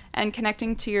 yes. And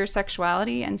connecting to your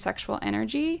sexuality and sexual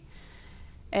energy,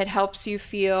 it helps you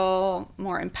feel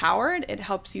more empowered. It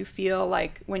helps you feel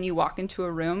like when you walk into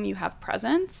a room, you have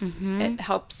presence. It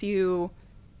helps you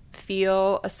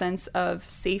feel a sense of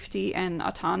safety and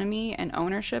autonomy and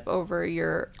ownership over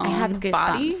your own I have goosebumps.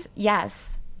 body.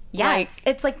 Yes. Like-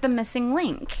 It's like the missing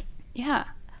link. Yeah.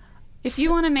 If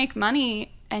you want to make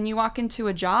money and you walk into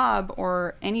a job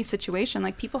or any situation,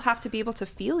 like people have to be able to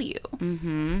feel you.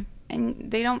 Mm-hmm.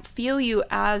 And they don't feel you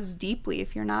as deeply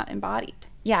if you're not embodied.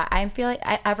 Yeah, I feel like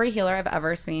every healer I've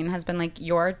ever seen has been like,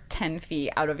 you're 10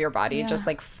 feet out of your body, just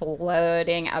like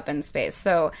floating up in space.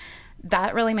 So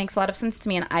that really makes a lot of sense to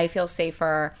me. And I feel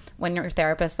safer when your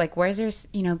therapist, like, where's your,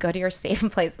 go to your safe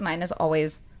place. Mine is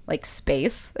always like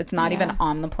space. It's not even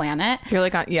on the planet. You're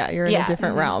like, you're in a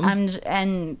different realm.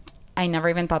 And I never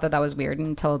even thought that was weird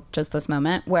until just this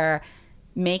moment, where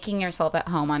making yourself at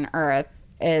home on Earth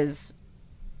is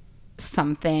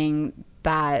something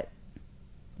that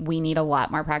we need a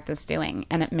lot more practice doing.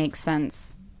 And it makes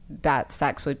sense that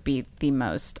sex would be the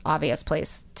most obvious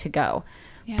place to go.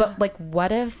 Yeah. But like,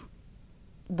 what if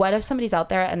somebody's out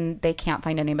there and they can't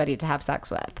find anybody to have sex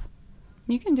with?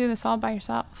 You can do this all by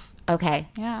yourself. Okay.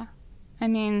 Yeah. I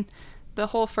mean, the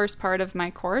whole first part of my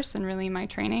course and really my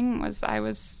training was I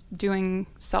was doing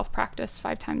self-practice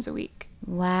 5 times a week.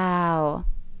 Wow.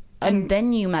 And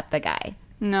then you met the guy.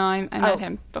 No, I met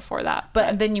him before that.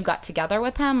 But then you got together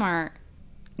with him, or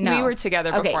no? We were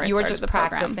together before I you were started just the program,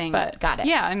 practicing. but got it.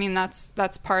 Yeah, I mean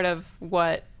that's part of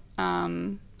what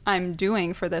I'm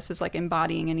doing for this, is like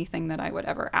embodying anything that I would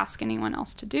ever ask anyone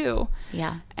else to do.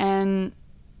 Yeah. And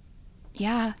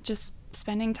yeah, just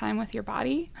spending time with your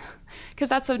body, because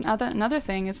that's another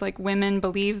thing is like women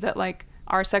believe that like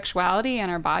our sexuality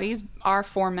and our bodies are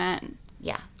for men.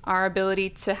 Yeah. Our ability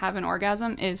to have an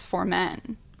orgasm is for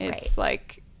men. It's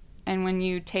like, and when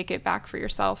you take it back for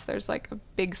yourself, there's like a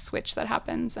big switch that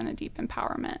happens and a deep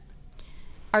empowerment.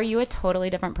 Are you a totally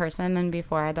different person than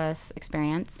before this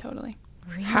experience? Totally.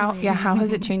 Really? How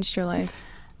has it changed your life?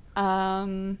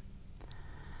 Gosh,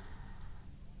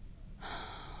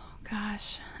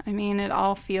 I mean, it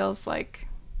all feels like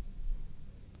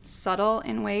subtle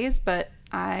in ways, but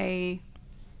I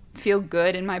feel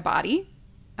good in my body.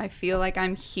 I feel like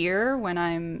I'm here when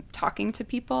I'm talking to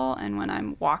people and when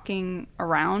I'm walking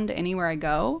around anywhere I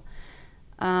go.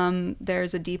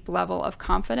 There's a deep level of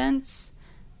confidence.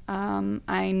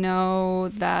 I know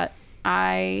that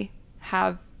I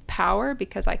have power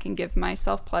because I can give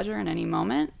myself pleasure in any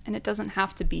moment, and it doesn't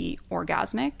have to be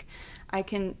orgasmic. I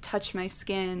can touch my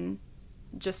skin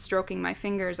just stroking my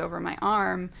fingers over my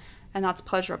arm, and that's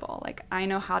pleasurable. Like, I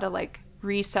know how to like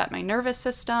reset my nervous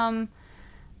system.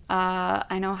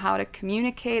 I know how to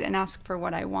communicate and ask for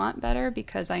what I want better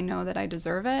because I know that I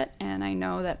deserve it, and I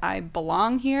know that I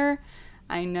belong here.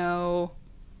 I know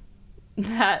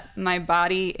that my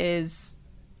body is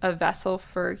a vessel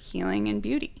for healing and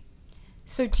beauty.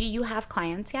 So do you have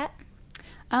clients yet?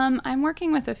 I'm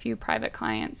working with a few private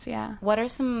clients, yeah. What are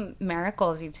some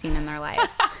miracles you've seen in their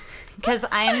life? Because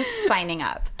I'm signing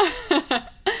up.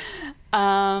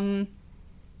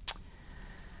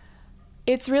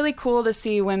 It's really cool to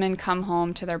see women come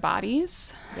home to their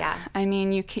bodies. Yeah. I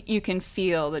mean, you can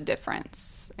feel the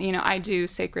difference. You know, I do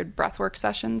sacred breathwork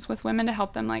sessions with women to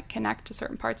help them like connect to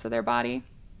certain parts of their body.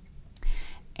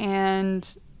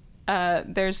 And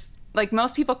there's like,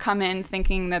 most people come in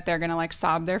thinking that they're going to like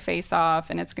sob their face off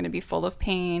and it's going to be full of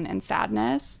pain and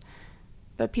sadness.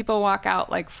 But people walk out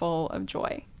like full of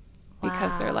joy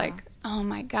because they're like, oh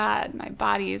my God, my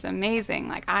body is amazing.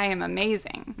 Like, I am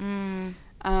amazing.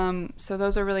 So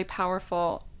those are really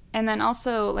powerful. And then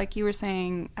also, like you were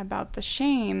saying about the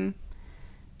shame,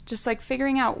 just like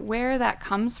figuring out where that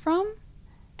comes from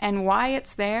and why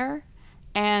it's there,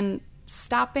 and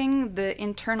stopping the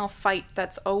internal fight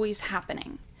that's always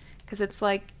happening. Because it's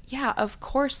like, yeah, of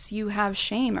course you have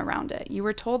shame around it. You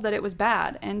were told that it was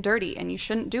bad and dirty and you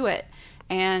shouldn't do it.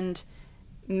 And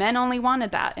men only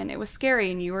wanted that, and it was scary,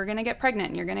 and you were going to get pregnant,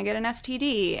 and you're going to get an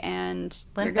STD, and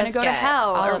you're going to go to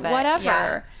hell or whatever.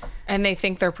 Yeah. And they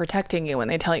think they're protecting you when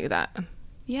they tell you that.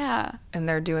 Yeah. And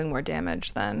they're doing more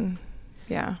damage than,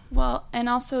 yeah. Well, and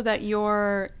also that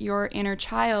your inner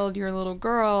child, your little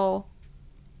girl,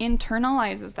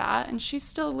 internalizes that, and she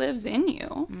still lives in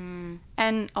you.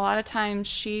 And a lot of times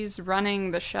she's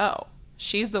running the show.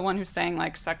 She's the one who's saying,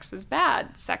 like, sex is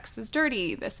bad, sex is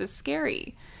dirty, this is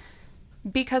scary.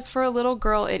 Because for a little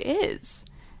girl, it is.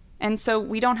 And so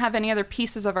we don't have any other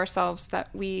pieces of ourselves that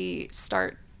we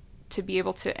start to be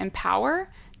able to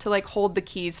empower to like hold the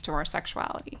keys to our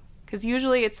sexuality. Because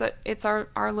usually it's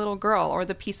our little girl, or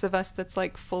the piece of us that's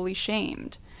like fully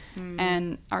shamed.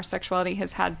 And our sexuality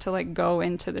has had to like go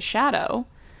into the shadow.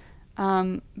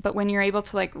 But when you're able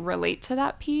to like relate to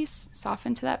that piece,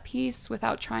 soften to that piece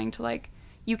without trying to like,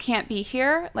 you can't be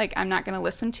here, like, I'm not going to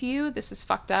listen to you, this is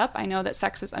fucked up, I know that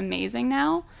sex is amazing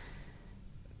now.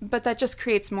 But that just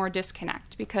creates more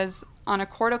disconnect, because on a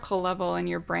cortical level in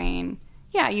your brain,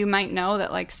 yeah, you might know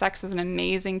that like sex is an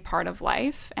amazing part of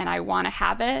life, and I want to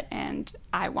have it, and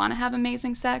I want to have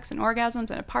amazing sex and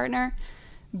orgasms and a partner.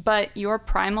 But your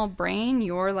primal brain,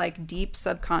 your like deep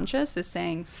subconscious is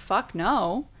saying, fuck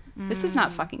no, this is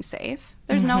not fucking safe.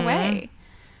 There's no way.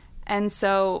 And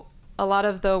so a lot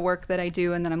of the work that I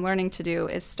do and that I'm learning to do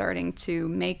is starting to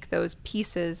make those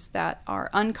pieces that are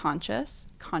unconscious,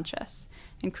 conscious,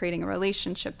 and creating a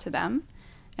relationship to them,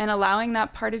 and allowing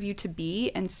that part of you to be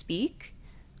and speak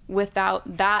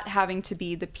without that having to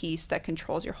be the piece that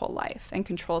controls your whole life and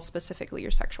controls specifically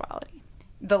your sexuality.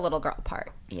 The little girl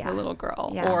part. Yeah. The little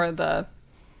girl, Yeah. or the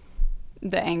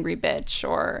angry bitch,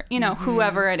 or, you know,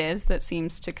 whoever it is that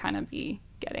seems to kind of be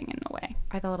getting in the way.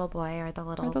 Or the little boy, or the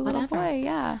little Little whatever. boy,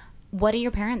 yeah. What do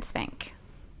your parents think?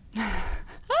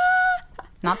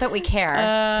 Not that we care,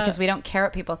 because we don't care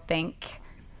what people think.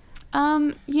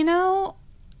 You know,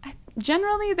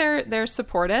 generally they're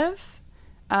supportive,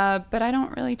 but I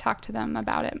don't really talk to them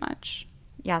about it much.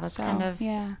 Yeah, that's So, kind of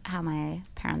yeah. how my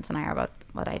parents and I are about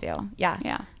what I do. Yeah.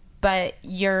 Yeah. But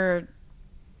you're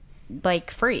like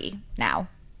free now.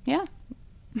 Yeah.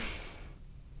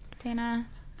 Dana,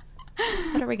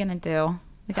 what are we going to do?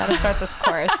 We got to start this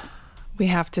course. We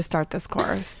have to start this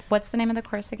course. What's the name of the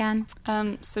course again?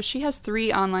 So she has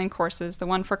 3 online courses. The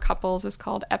one for couples is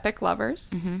called Epic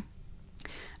Lovers.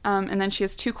 And then she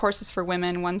has 2 courses for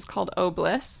women. One's called O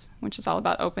Bliss, which is all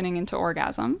about opening into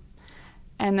orgasm.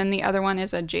 And then the other one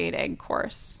is a jade egg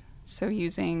course. So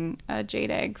using a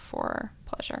jade egg for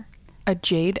pleasure. A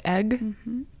jade egg?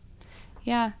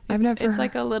 Yeah. I've never it's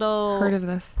like a little heard of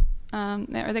this.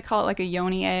 Or they call it like a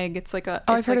yoni egg. It's like a.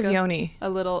 Oh, it's I've heard like of yoni.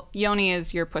 A little yoni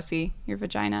is your pussy, your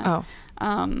vagina.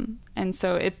 Oh. And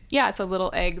so it's a little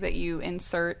egg that you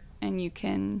insert and you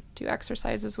can do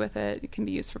exercises with it. It can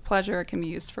be used for pleasure. It can be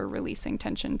used for releasing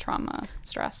tension, trauma,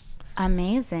 stress.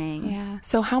 Amazing. Yeah.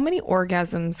 So how many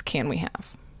orgasms can we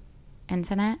have?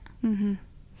 Infinite. Mm-hmm.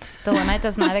 The limit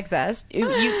does not exist.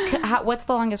 What's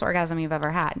the longest orgasm you've ever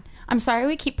had? I'm sorry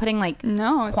we keep putting like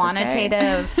No, it's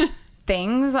quantitative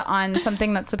things on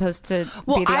something that's supposed to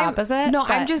be the opposite. No,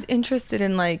 but I'm just interested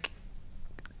in like,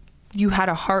 you had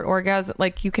a heart orgasm,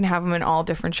 like you can have them in all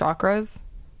different chakras.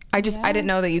 I didn't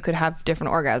know that you could have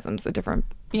different orgasms at different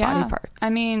body parts. I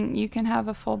mean, you can have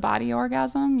a full body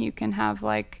orgasm. You can have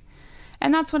like,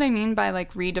 and that's what I mean by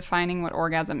like redefining what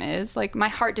orgasm is. Like my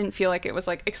heart didn't feel like it was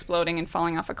like exploding and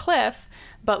falling off a cliff,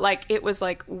 but like it was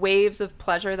like waves of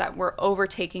pleasure that were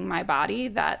overtaking my body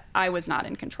that I was not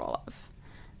in control of.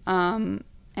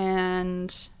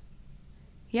 And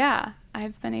yeah,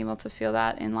 I've been able to feel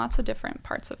that in lots of different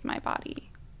parts of my body.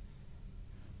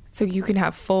 So you can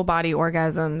have full body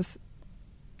orgasms,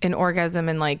 an orgasm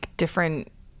in like different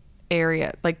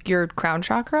area, like your crown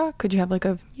chakra. Could you have like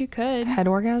a You could. head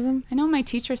orgasm? I know my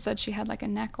teacher said she had like a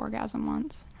neck orgasm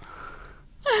once.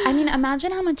 I mean,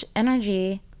 imagine how much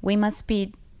energy we must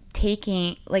be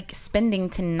spending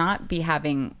to not be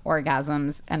having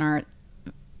orgasms in our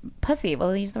pussy.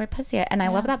 We'll use the word pussy. And I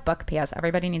love that book, P.S.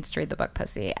 Everybody needs to read the book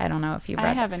Pussy. I don't know if you've read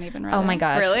I it. haven't even read it. Oh my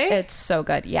gosh. Really? It's so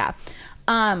good. Yeah.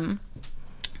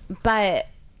 But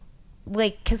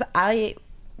like, because I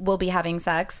will be having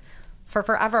sex for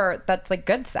forever that's like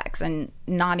good sex and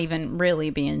not even really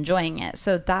be enjoying it.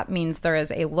 So that means there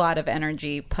is a lot of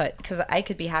energy put, because I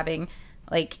could be having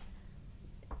like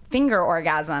finger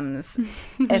orgasms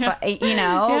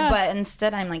but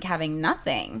instead I'm like having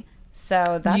nothing.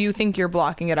 So that's, You think you're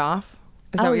blocking it off?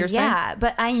 Is that what you're saying?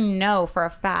 But I know for a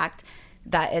fact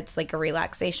that it's like a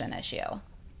relaxation issue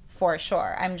for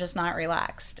sure. I'm just not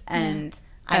relaxed and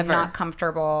I'm Ever. not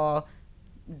comfortable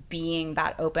being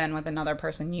that open with another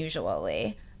person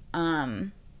usually.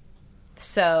 It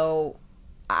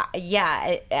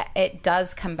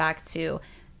does come back to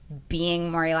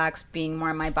being more relaxed, being more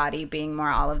in my body, being more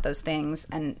all of those things,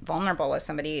 and vulnerable with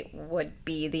somebody would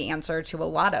be the answer to a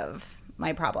lot of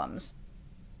my problems.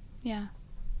 Yeah.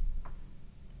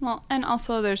 Well, and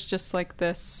also there's just like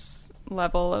this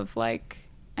level of like,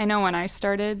 I know when I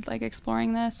started like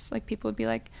exploring this, like people would be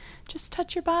like, just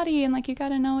touch your body and like you got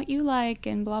to know what you like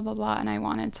and blah, blah, blah. And I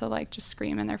wanted to like just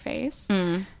scream in their face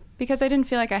because I didn't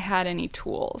feel like I had any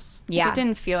tools. Yeah. Like, it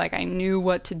didn't feel like I knew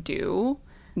what to do.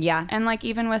 Yeah. And like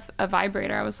even with a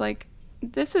vibrator, I was like,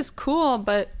 this is cool,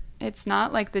 but it's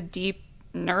not like the deep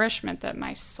nourishment that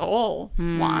my soul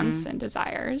wants and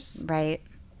desires. Right.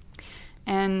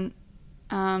 And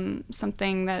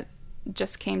something that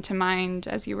just came to mind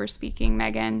as you were speaking,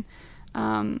 Megan,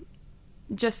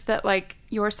 just that like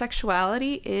your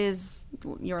sexuality is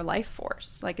your life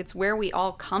force. Like it's where we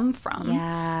all come from.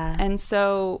 Yeah. And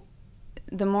so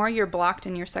the more you're blocked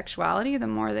in your sexuality, the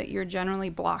more that you're generally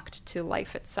blocked to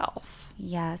life itself.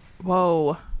 Yes.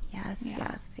 Whoa. Yes.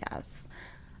 Yeah. Yes.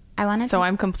 I want to. So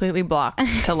I'm completely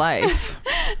blocked to life.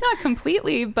 Not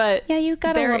completely, but Yeah, you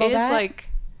got a there little is bit. like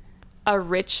a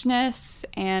richness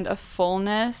and a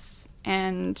fullness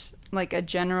and like a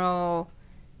general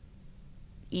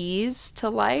ease to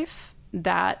life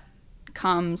that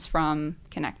comes from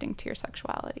connecting to your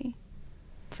sexuality.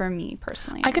 For me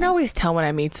personally, I can always tell when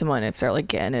I meet someone if they're like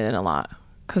getting it in a lot,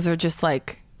 because they're just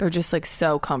like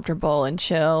so comfortable and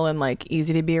chill and like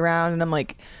easy to be around, and I'm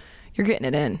like, you're getting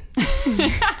it in.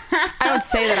 I don't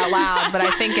say that out loud, but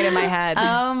I think it in my head.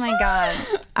 Oh my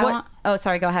god.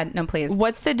 Sorry. Go ahead. No, please.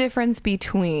 What's the difference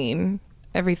between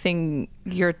everything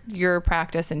your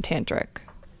practice and tantric,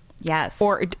 Yes.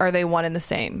 or are they one and the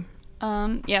same?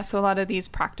 Yeah, so a lot of these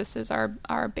practices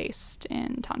are based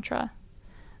in Tantra.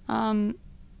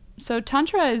 So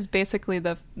Tantra is basically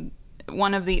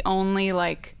one of the only,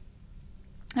 like,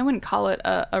 I wouldn't call it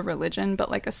a religion, but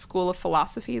like a school of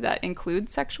philosophy that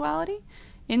includes sexuality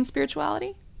in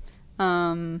spirituality.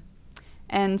 And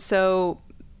so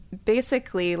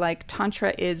basically, like,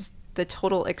 Tantra is the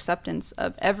total acceptance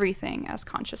of everything as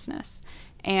consciousness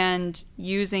and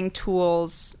using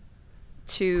tools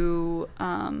to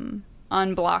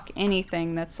unblock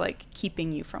anything that's like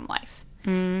keeping you from life.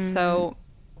 So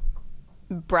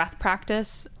breath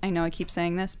practice, I know I keep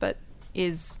saying this, but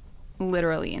is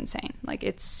literally insane. Like,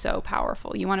 it's so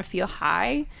powerful. You want to feel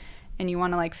high and you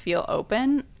want to like feel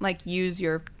open, like use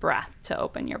your breath to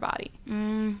open your body.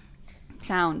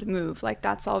 Sound, move, like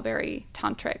that's all very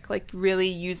tantric, like really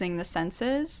using the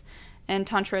senses. And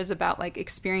Tantra is about like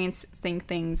experiencing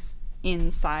things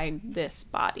inside this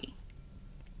body.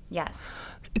 Yes.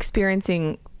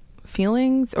 Experiencing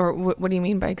feelings, or what do you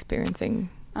mean by experiencing?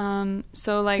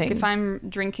 So like Things. if I'm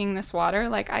drinking this water,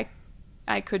 like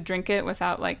I could drink it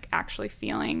without like actually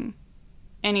feeling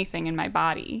anything in my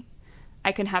body.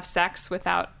 I can have sex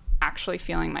without actually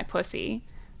feeling my pussy.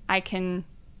 I can,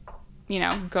 you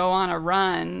know, go on a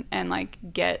run and like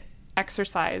get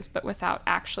exercise, but without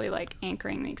actually like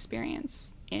anchoring the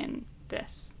experience in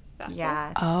this vessel.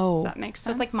 Yeah. Does that make sense?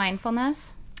 So it's like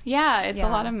mindfulness. Yeah, it's a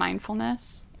Yeah. lot of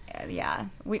mindfulness. Yeah.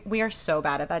 We are so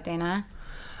bad at that, Dana.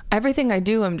 Everything I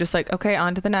do, I'm just like, okay,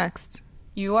 on to the next.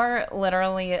 You are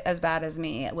literally as bad as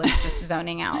me with just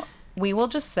zoning out. We will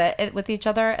just sit with each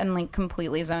other and like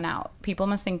completely zone out. People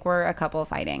must think we're a couple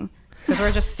fighting because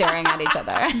we're just staring at each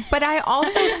other. But I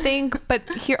also think,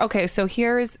 so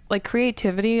here's like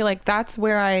creativity. Like that's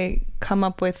where I come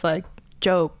up with like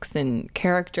jokes and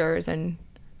characters, and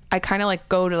I kind of like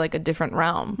go to like a different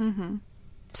realm. Mm-hmm.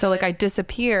 So like I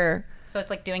disappear. So it's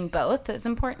like doing both is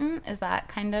important. Is that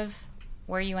kind of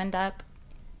where you end up?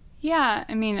 Yeah,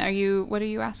 I mean, what are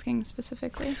you asking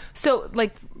specifically? So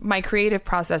like my creative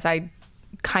process, I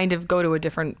kind of go to a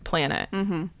different planet.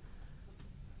 Mm-hmm.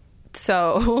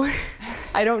 So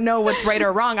I don't know what's right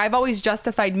or wrong. I've always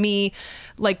justified me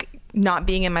like not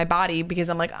being in my body because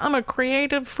I'm like, I'm a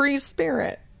creative free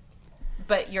spirit.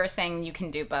 But you're saying you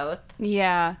can do both.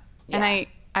 Yeah. Yeah. And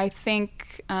I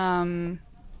think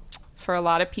for a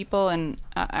lot of people, and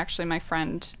actually my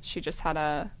friend, she just had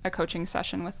a coaching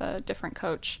session with a different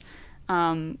coach,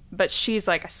 but she's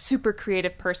like a super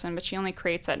creative person, but she only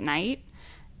creates at night.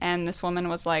 And this woman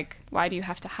was like, why do you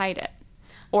have to hide it?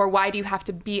 Or why do you have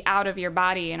to be out of your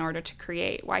body in order to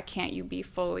create? Why can't you be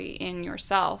fully in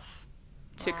yourself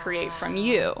to create from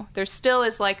you? There still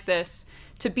is like this,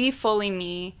 to be fully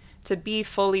me, to be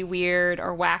fully weird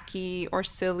or wacky or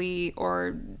silly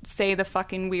or say the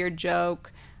fucking weird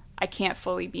joke, I can't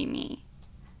fully be me.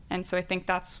 And so I think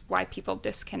that's why people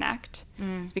disconnect.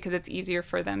 It's because it's easier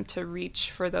for them to reach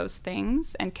for those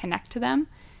things and connect to them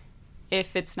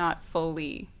if it's not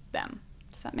fully them.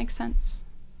 Does that make sense?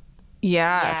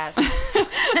 Yes.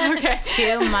 Okay.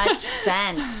 Too much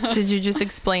sense. Did you just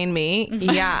explain me?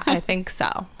 Yeah, I think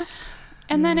so.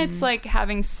 And then it's like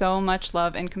having so much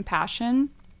love and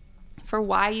compassion for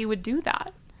why you would do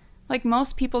that. Like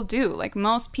most people do. Like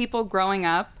most people growing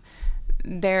up,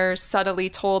 they're subtly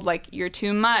told like, you're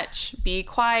too much, be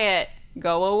quiet,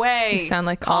 go away. You sound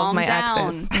like all of calm my down.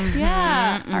 exes.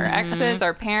 Yeah, our exes,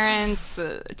 our parents,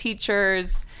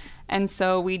 teachers. And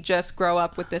so we just grow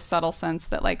up with this subtle sense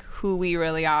that like who we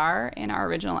really are in our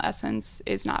original essence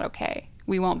is not okay.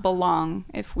 We won't belong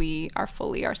if we are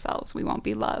fully ourselves. We won't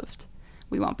be loved.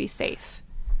 We won't be safe.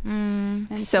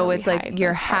 And So we it's like hide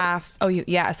you're those half.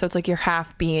 parts. So it's like you're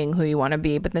half being who you want to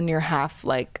be, but then you're half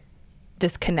like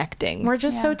disconnecting. We're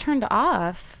just so turned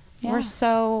off. Yeah. We're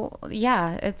so,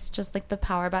 it's just like the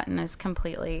power button is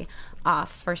completely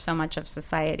off for so much of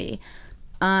society.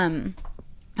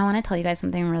 I want to tell you guys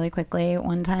something really quickly.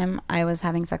 One time I was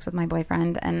having sex with my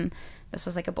boyfriend, and this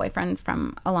was like a boyfriend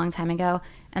from a long time ago,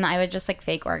 and I would just like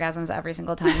fake orgasms every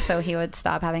single time so he would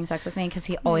stop having sex with me because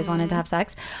he always wanted to have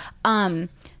sex. But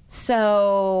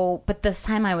this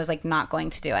time I was like not going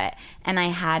to do it, and I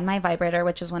had my vibrator,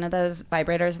 which is one of those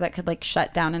vibrators that could like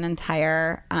shut down an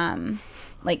entire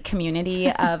like community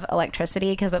of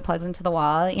electricity because it plugs into the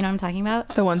wall. You know what I'm talking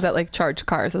about? The ones that like charge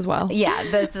cars as well. Yeah,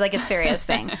 that's like a serious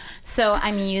thing. So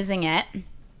I'm using it,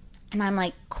 and I'm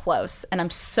like close, and I'm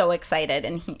so excited,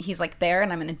 and he's like there,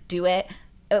 and I'm gonna do it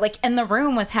like in the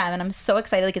room with him, and I'm so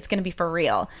excited, like it's gonna be for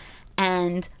real.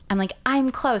 And I'm like, I'm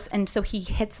close, and so he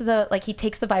hits he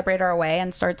takes the vibrator away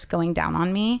and starts going down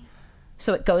on me.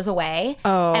 So it goes away.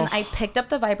 Oh. And I picked up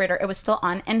the vibrator. It was still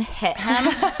on, and hit him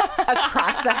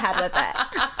across the head with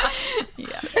it.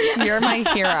 Yes. You're my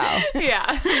hero.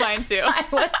 Yeah, mine too. I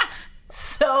was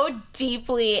so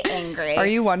deeply angry. Are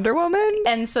you Wonder Woman?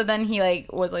 And so then he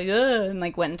like was like, ugh, and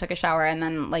like went and took a shower, and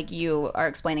then like you are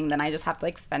explaining, then I just have to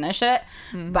like finish it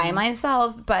by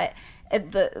myself. But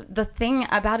the thing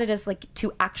about it is like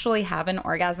to actually have an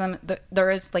orgasm, there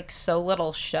is like so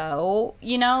little show,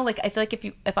 you know. Like I feel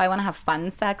like if I want to have fun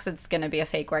sex, it's gonna be a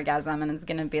fake orgasm, and it's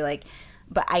gonna be like,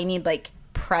 but I need like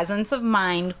presence of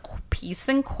mind, peace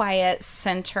and quiet,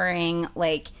 centering.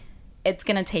 Like it's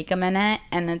gonna take a minute,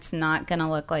 and it's not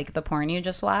gonna look like the porn you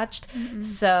just watched.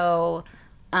 So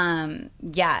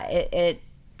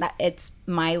it's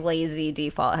my lazy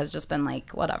default has just been like,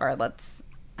 whatever, let's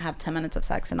have 10 minutes of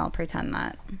sex and I'll pretend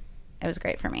that it was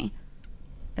great for me.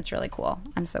 It's really cool.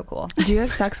 I'm so cool. Do you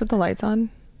have sex with the lights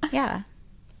on? Yeah.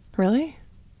 Really?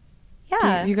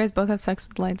 Yeah. You guys both have sex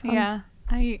with the lights on? Yeah.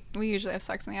 We usually have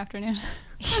sex in the afternoon.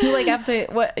 You like have to,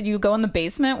 what, you go in the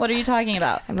basement? What are you talking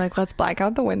about? I'm like, let's black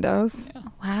out the windows.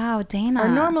 Wow, Dana. Or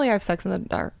normally I have sex in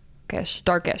the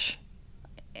darkish.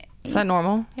 Is that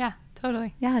normal? Yeah,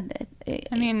 totally. Yeah.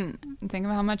 I mean, think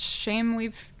of how much shame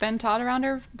we've been taught around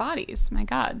our bodies. My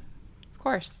God. Of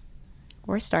course.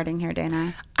 We're starting here,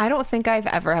 Dana. I don't think I've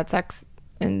ever had sex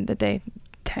in the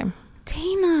daytime.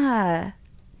 Dana.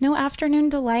 No afternoon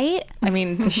delight? I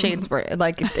mean, the shades were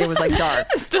like, it was like dark.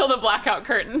 Still the blackout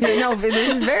curtains. No, this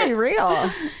is very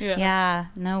real. Yeah.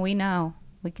 No, we know.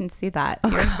 We can see that.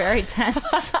 You're very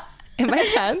tense. Am I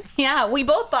tense? Yeah, we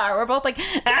both are. We're both like,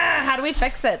 how do we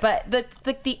fix it? But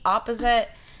the opposite.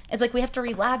 It's like we have to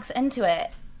relax into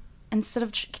it instead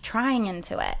of trying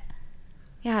into it.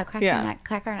 Yeah,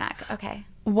 crack our neck. Okay.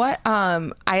 What,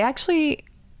 I actually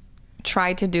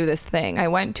tried to do this thing. I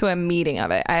went to a meeting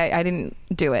of it. I didn't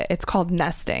do it. It's called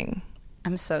nesting.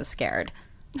 I'm so scared.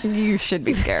 You should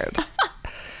be scared.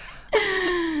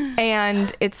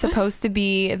 And it's supposed to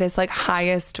be this like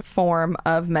highest form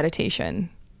of meditation.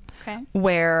 Okay.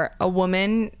 Where a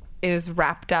woman is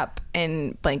wrapped up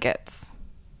in blankets.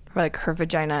 Like her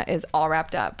vagina is all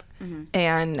wrapped up. Mm-hmm.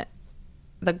 And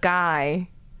the guy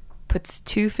puts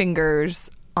 2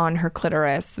 fingers on her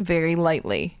clitoris very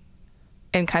lightly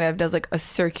and kind of does like a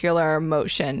circular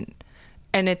motion.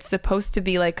 And it's supposed to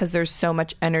be like, because there's so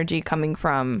much energy coming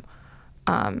from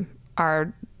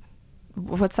our,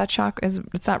 what's that chakra?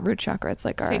 It's not root chakra. It's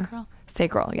like our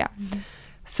sacral. Yeah. Mm-hmm.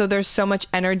 So there's so much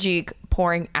energy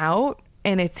pouring out,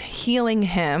 and it's healing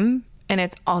him, and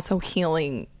it's also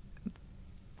healing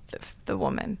the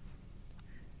woman.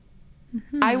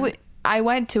 Mm-hmm. I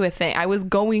went to a thing. I was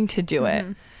going to do it.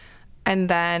 And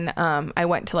then I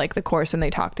went to like the course when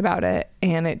they talked about it,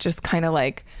 and it just kind of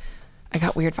like, I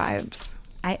got weird vibes.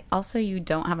 You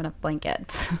don't have enough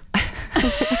blankets.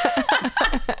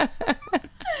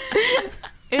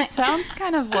 It sounds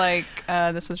kind of like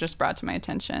this was just brought to my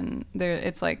attention.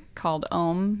 It's like called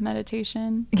Om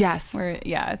meditation. Yes. Where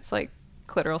it's like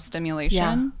clitoral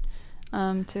stimulation.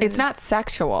 Yeah. It's not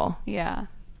sexual. Yeah.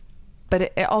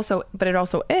 But it also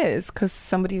is, because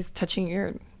somebody's touching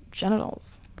your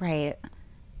genitals. Right.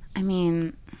 I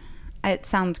mean, it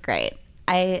sounds great.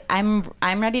 I'm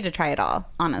ready to try it all,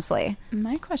 honestly.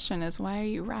 My question is, why are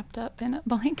you wrapped up in a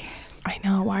blanket? I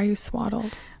know. Why are you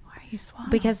swaddled?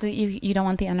 Because you don't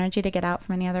want the energy to get out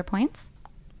from any other points?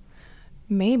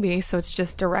 Maybe. So it's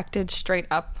just directed straight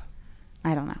up.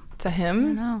 I don't know. To him? I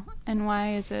don't know. And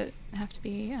why does it have to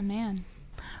be a man?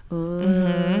 Ooh.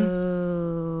 Mm-hmm.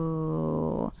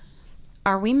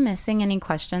 Are we missing any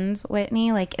questions,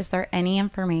 Whitney? Like, is there any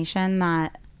information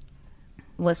that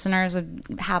listeners would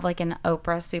have like an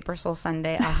Oprah Super Soul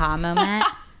Sunday aha moment?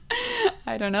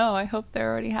 I don't know. I hope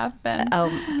there already have been.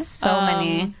 Oh, so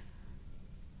many.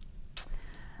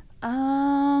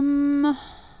 My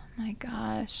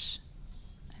gosh.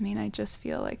 I mean, I just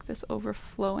feel like this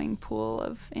overflowing pool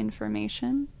of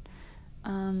information.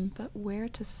 But where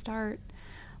to start?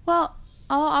 Well,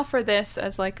 I'll offer this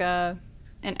as like an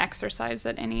exercise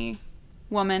that any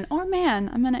woman or man,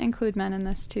 I'm going to include men in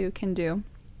this too, can do.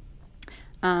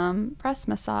 Breast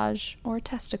massage or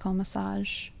testicle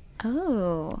massage.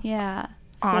 Oh. Yeah.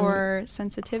 For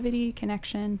sensitivity,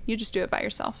 connection. You just do it by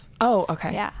yourself. Oh,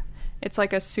 okay. Yeah. It's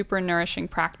like a super nourishing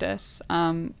practice.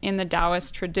 In the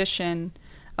Taoist tradition,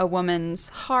 a woman's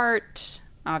heart,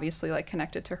 obviously like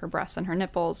connected to her breasts and her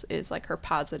nipples, is like her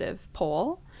positive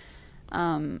pole.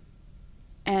 And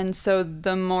so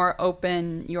the more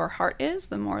open your heart is,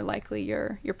 the more likely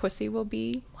your pussy will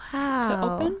be to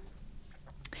open.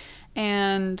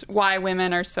 And why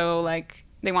women are so like,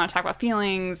 they want to talk about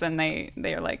feelings, and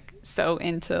they're like so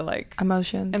into like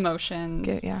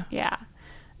emotions. Yeah.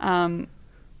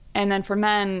 And then for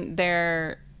men,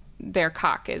 their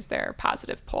cock is their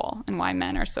positive pole, and why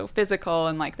men are so physical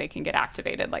and like they can get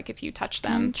activated like if you touch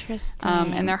them. Interesting.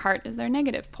 And their heart is their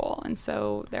negative pole, and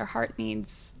so their heart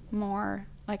needs more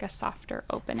like a softer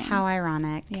opening. How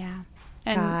ironic. Yeah.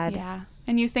 And, God. Yeah.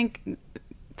 And you think,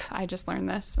 I just learned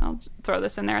this. I'll throw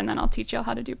this in there, and then I'll teach you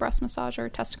how to do breast massage or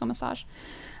testicle massage.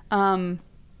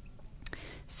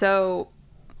 So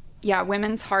yeah,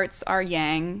 women's hearts are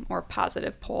yang or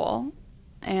positive pole,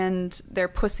 and their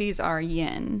pussies are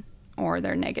yin or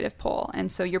their negative pole.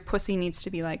 And so your pussy needs to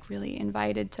be like really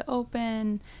invited to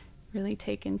open, really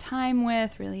taken time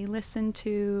with, really listened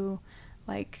to,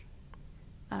 like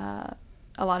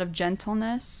a lot of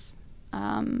gentleness.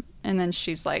 And then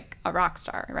she's like a rock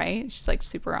star, right? She's like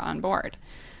super on board.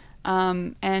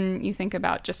 And you think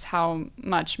about just how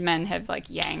much men have like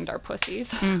yanged our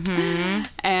pussies. Mm-hmm.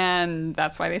 And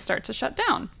that's why they start to shut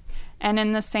down. And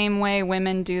in the same way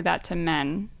women do that to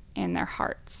men, in their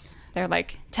hearts. They're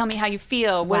like, tell me how you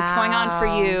feel. What's going on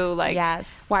for you? Like,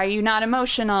 Yes. why are you not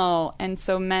emotional? And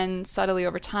so men subtly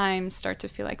over time start to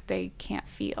feel like they can't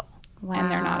feel and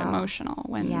they're not Wow. emotional.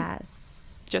 When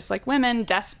Yes. just like women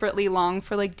desperately long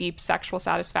for like deep sexual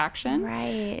satisfaction.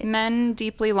 Right. Men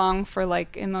deeply long for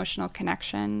like emotional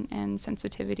connection and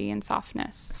sensitivity and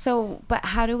softness. So, but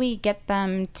how do we get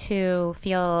them to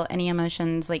feel any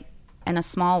emotions like in a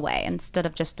small way instead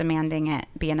of just demanding it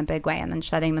be in a big way and then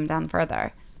shutting them down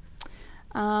further?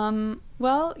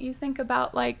 Well, you think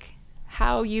about like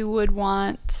how you would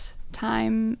want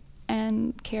time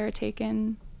and care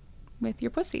taken with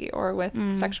your pussy or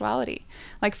with sexuality.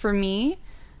 Like for me,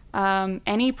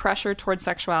 any pressure towards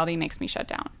sexuality makes me shut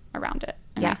down around it.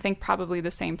 And Yeah. I think probably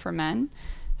the same for men.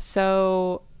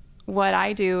 So what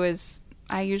I do is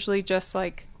I usually just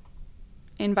like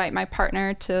invite my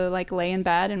partner to like lay in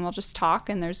bed and we'll just talk,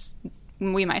 and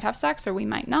we might have sex or we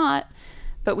might not,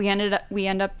 but we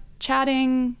end up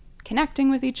chatting, connecting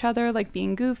with each other, like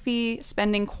being goofy,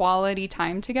 spending quality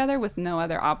time together with no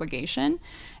other obligation.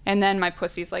 And then my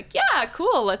pussy's like, yeah,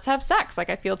 cool, let's have sex. Like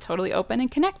I feel totally open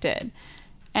and connected.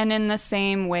 And in the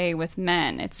same way with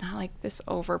men, it's not like this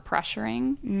over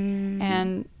pressuring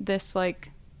and this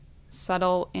like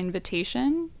subtle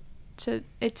invitation to,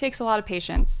 it takes a lot of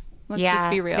patience. Let's just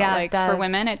be real. Yeah, it Like for does.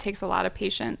 women, it takes a lot of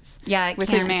patience Yeah,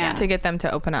 with your man. To get them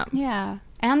to open up. Yeah.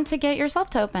 And to get yourself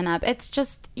to open up. It's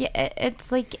just,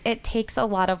 it's like, it takes a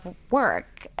lot of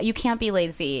work. You can't be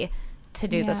lazy to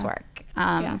do this Yeah. work.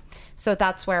 Yeah. So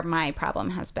that's where my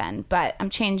problem has been. But I'm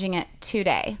changing it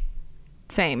today.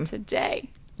 Same. Today.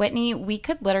 Whitney, we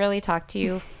could literally talk to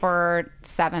you for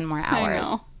 7 more hours.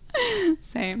 I know.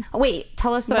 Same. Wait,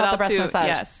 tell us But about I'll the breast too- massage.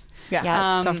 Yes. Yeah.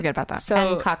 Yes. Don't forget about that.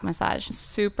 So And cock massage.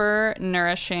 super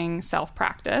nourishing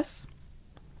self-practice.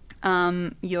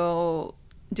 You'll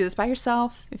do this by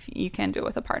yourself if you can do it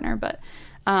with a partner, but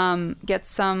get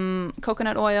some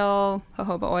coconut oil,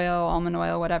 jojoba oil, almond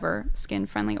oil, whatever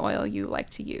skin-friendly oil you like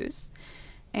to use.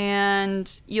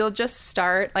 And you'll just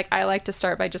start, like I like to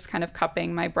start by just kind of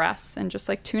cupping my breasts and just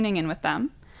like tuning in with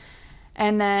them.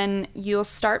 And then you'll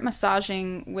start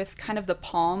massaging with kind of the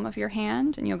palm of your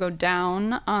hand, and you'll go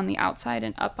down on the outside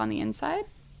and up on the inside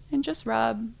and just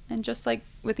rub, and just like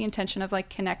with the intention of like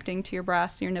connecting to your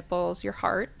breasts, your nipples, your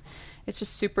heart. It's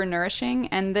just super nourishing.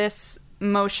 And this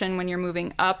motion when you're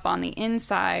moving up on the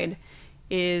inside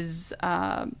is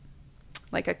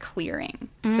like a clearing.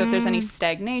 So if there's any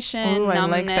stagnation, Ooh, I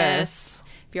numbness, like this.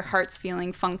 if your heart's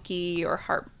feeling funky or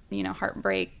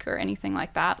heartbreak or anything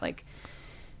like that, like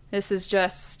this is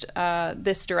just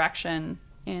this direction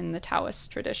in the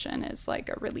Taoist tradition is like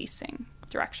a releasing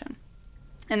direction.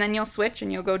 And then you'll switch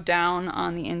and you'll go down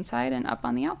on the inside and up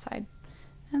on the outside.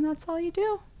 And that's all you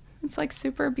do. It's like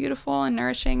super beautiful and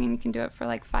nourishing, and you can do it for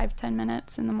like 5-10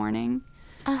 minutes in the morning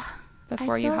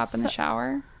before you feel hop in the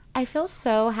shower. I feel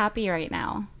so happy right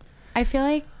now. I feel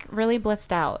like really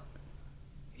blissed out.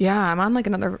 Yeah, I'm like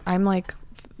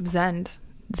zened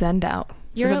out.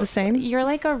 Is it the same? You're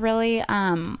like a really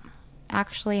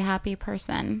actually happy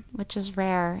person, which is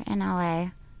rare in LA.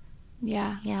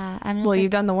 Yeah. Yeah, I'm just Well, like,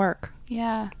 you've done the work.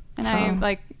 Yeah. And I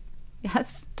like,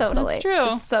 yes, totally. That's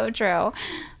true. It's so true.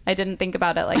 I didn't think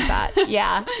about it like that.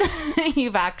 Yeah.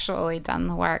 You've actually done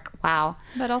the work. Wow.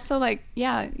 but also like,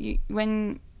 yeah,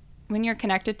 when you're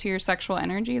connected to your sexual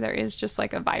energy, there is just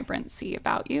like a vibrancy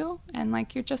about you, and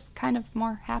like you're just kind of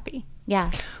more happy.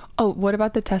 Yeah. Oh, what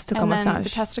about the testicle And then massage? the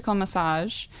testicle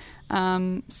massage.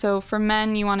 So for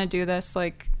men, you want to do this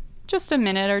like just a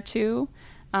minute or two,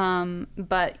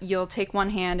 but you'll take one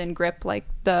hand and grip like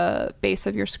the base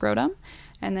of your scrotum,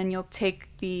 and then you'll take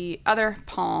the other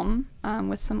palm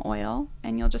with some oil,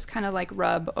 and you'll just kind of like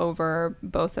rub over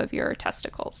both of your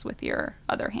testicles with your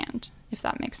other hand, if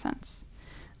that makes sense.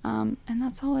 And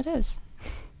that's all it is.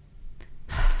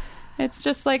 It's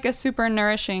just like a super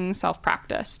nourishing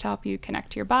self-practice to help you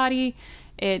connect to your body.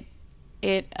 It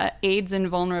aids in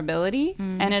vulnerability,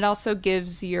 and it also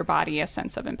gives your body a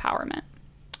sense of empowerment.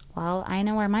 Well, I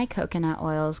know where my coconut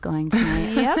oil is going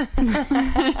tonight. Yep.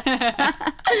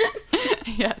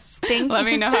 Yes. Let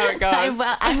me know how it goes.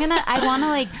 I want to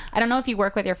like, I don't know if you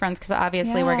work with your friends, because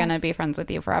obviously we're Yeah. going to be friends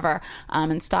with you forever,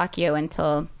 and stalk you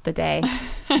until the day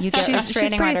you get She's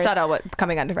restraining pretty orders. subtle with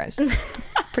coming on French.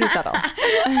 Pretty subtle.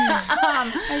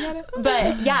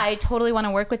 But yeah, I totally want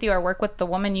to work with you or work with the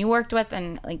woman you worked with,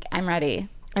 and like, I'm ready.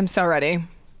 I'm so ready.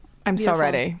 I'm so Beautiful.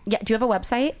 ready. Yeah. Do you have a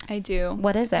website? I do.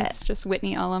 What is it? It's just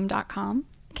whitneyullum.com.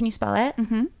 Can you spell it?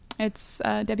 Mm-hmm. It's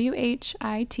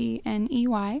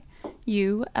WHITNEYULLOM.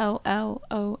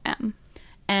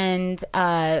 And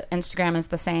Instagram is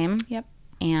the same. Yep.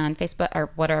 and Facebook, or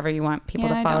whatever you want people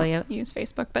to follow you. I don't use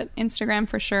Facebook, but Instagram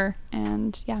for sure.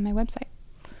 And yeah, my website.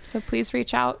 So please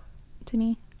reach out to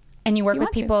me. And you work with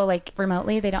want to. people like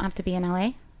remotely? They don't have to be in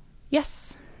LA?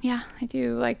 Yes. Yeah, I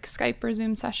do like Skype or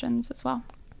Zoom sessions as well.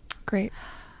 Great.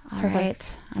 All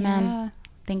right. I'm Yeah. in.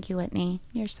 Thank you, Whitney.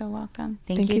 You're so welcome.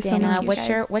 Thank you, you so Dana. much. Thank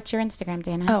you, What's your Instagram,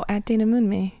 Dana? Oh, at Dana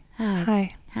Moonme.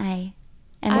 Hi. Hi.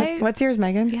 And What's yours,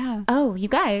 Megan? Yeah. oh, you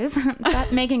guys,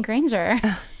 got Megan Granger,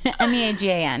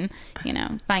 MEAGAN. You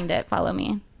know, find it, follow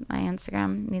me. My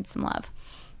Instagram needs some love.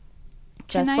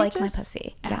 Just Can I like my just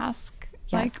pussy. Ask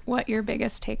Yes. like what your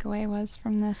biggest takeaway was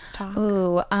from this talk.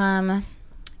 Ooh,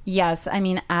 yes. I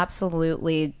mean,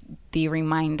 absolutely. The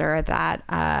reminder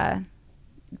that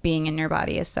being in your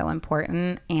body is so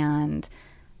important, and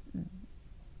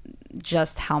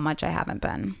just how much I haven't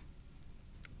been.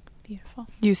 Beautiful.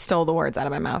 You stole the words out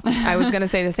of my mouth. I was going to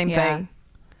say the same Yeah. thing.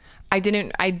 I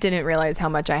didn't realize how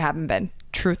much I haven't been,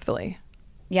 truthfully.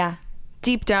 Yeah.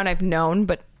 Deep down I've known,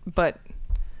 but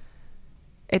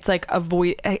it's like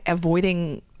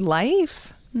avoiding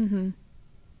life. Mm-hmm.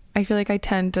 I feel like I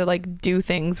tend to like do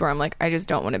things where I'm like, I just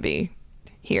don't want to be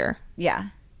here. Yeah.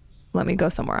 Let me go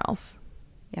somewhere else.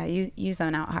 Yeah. You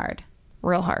zone out hard.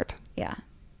 Real hard. Yeah.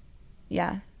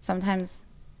 Yeah. Sometimes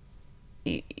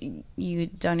you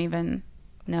don't even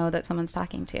know that someone's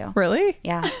talking to you. Really?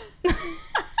 Yeah.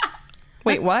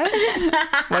 Wait, what?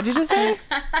 What'd you just say?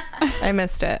 I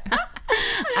missed it.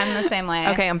 I'm the same way.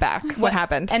 Okay, I'm back. What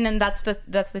happened? And then that's the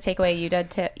takeaway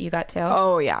you got too.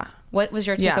 Oh yeah. What was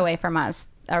your Yeah. takeaway from us?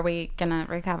 Are we gonna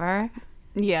recover?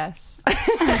 Yes.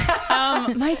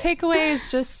 My takeaway is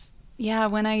just, yeah,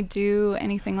 when I do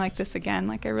anything like this again,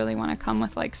 like I really want to come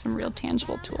with like some real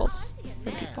tangible tools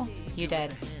for people. You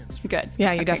did. Good.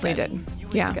 Yeah, you Okay, definitely good.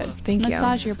 did. Yeah. Good. Thank you.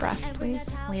 Massage your breast,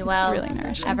 please. We It's will. really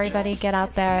nourishing. Everybody get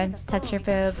out there, touch your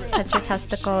boobs, touch your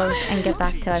testicles, and get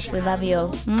back to us. We love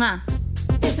you. Mwah.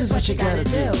 This is what you gotta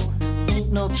do.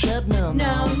 Ain't no treadmill.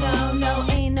 No, no, no,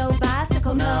 ain't no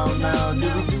bicycle. No, No, do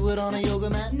we do it on a yoga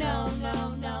mat? no,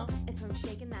 no, no. It's from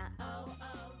shaking that. Oh,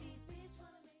 oh, these beats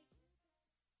wanna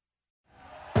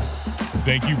make.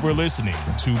 Thank you for listening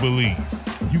to Believe.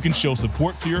 You can show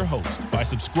support to your host by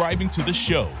subscribing to the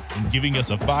show and giving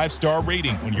us a 5-star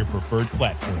rating on your preferred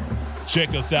platform. Check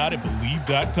us out at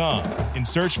Believe.com and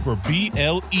search for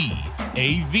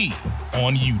BLEAV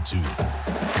on YouTube.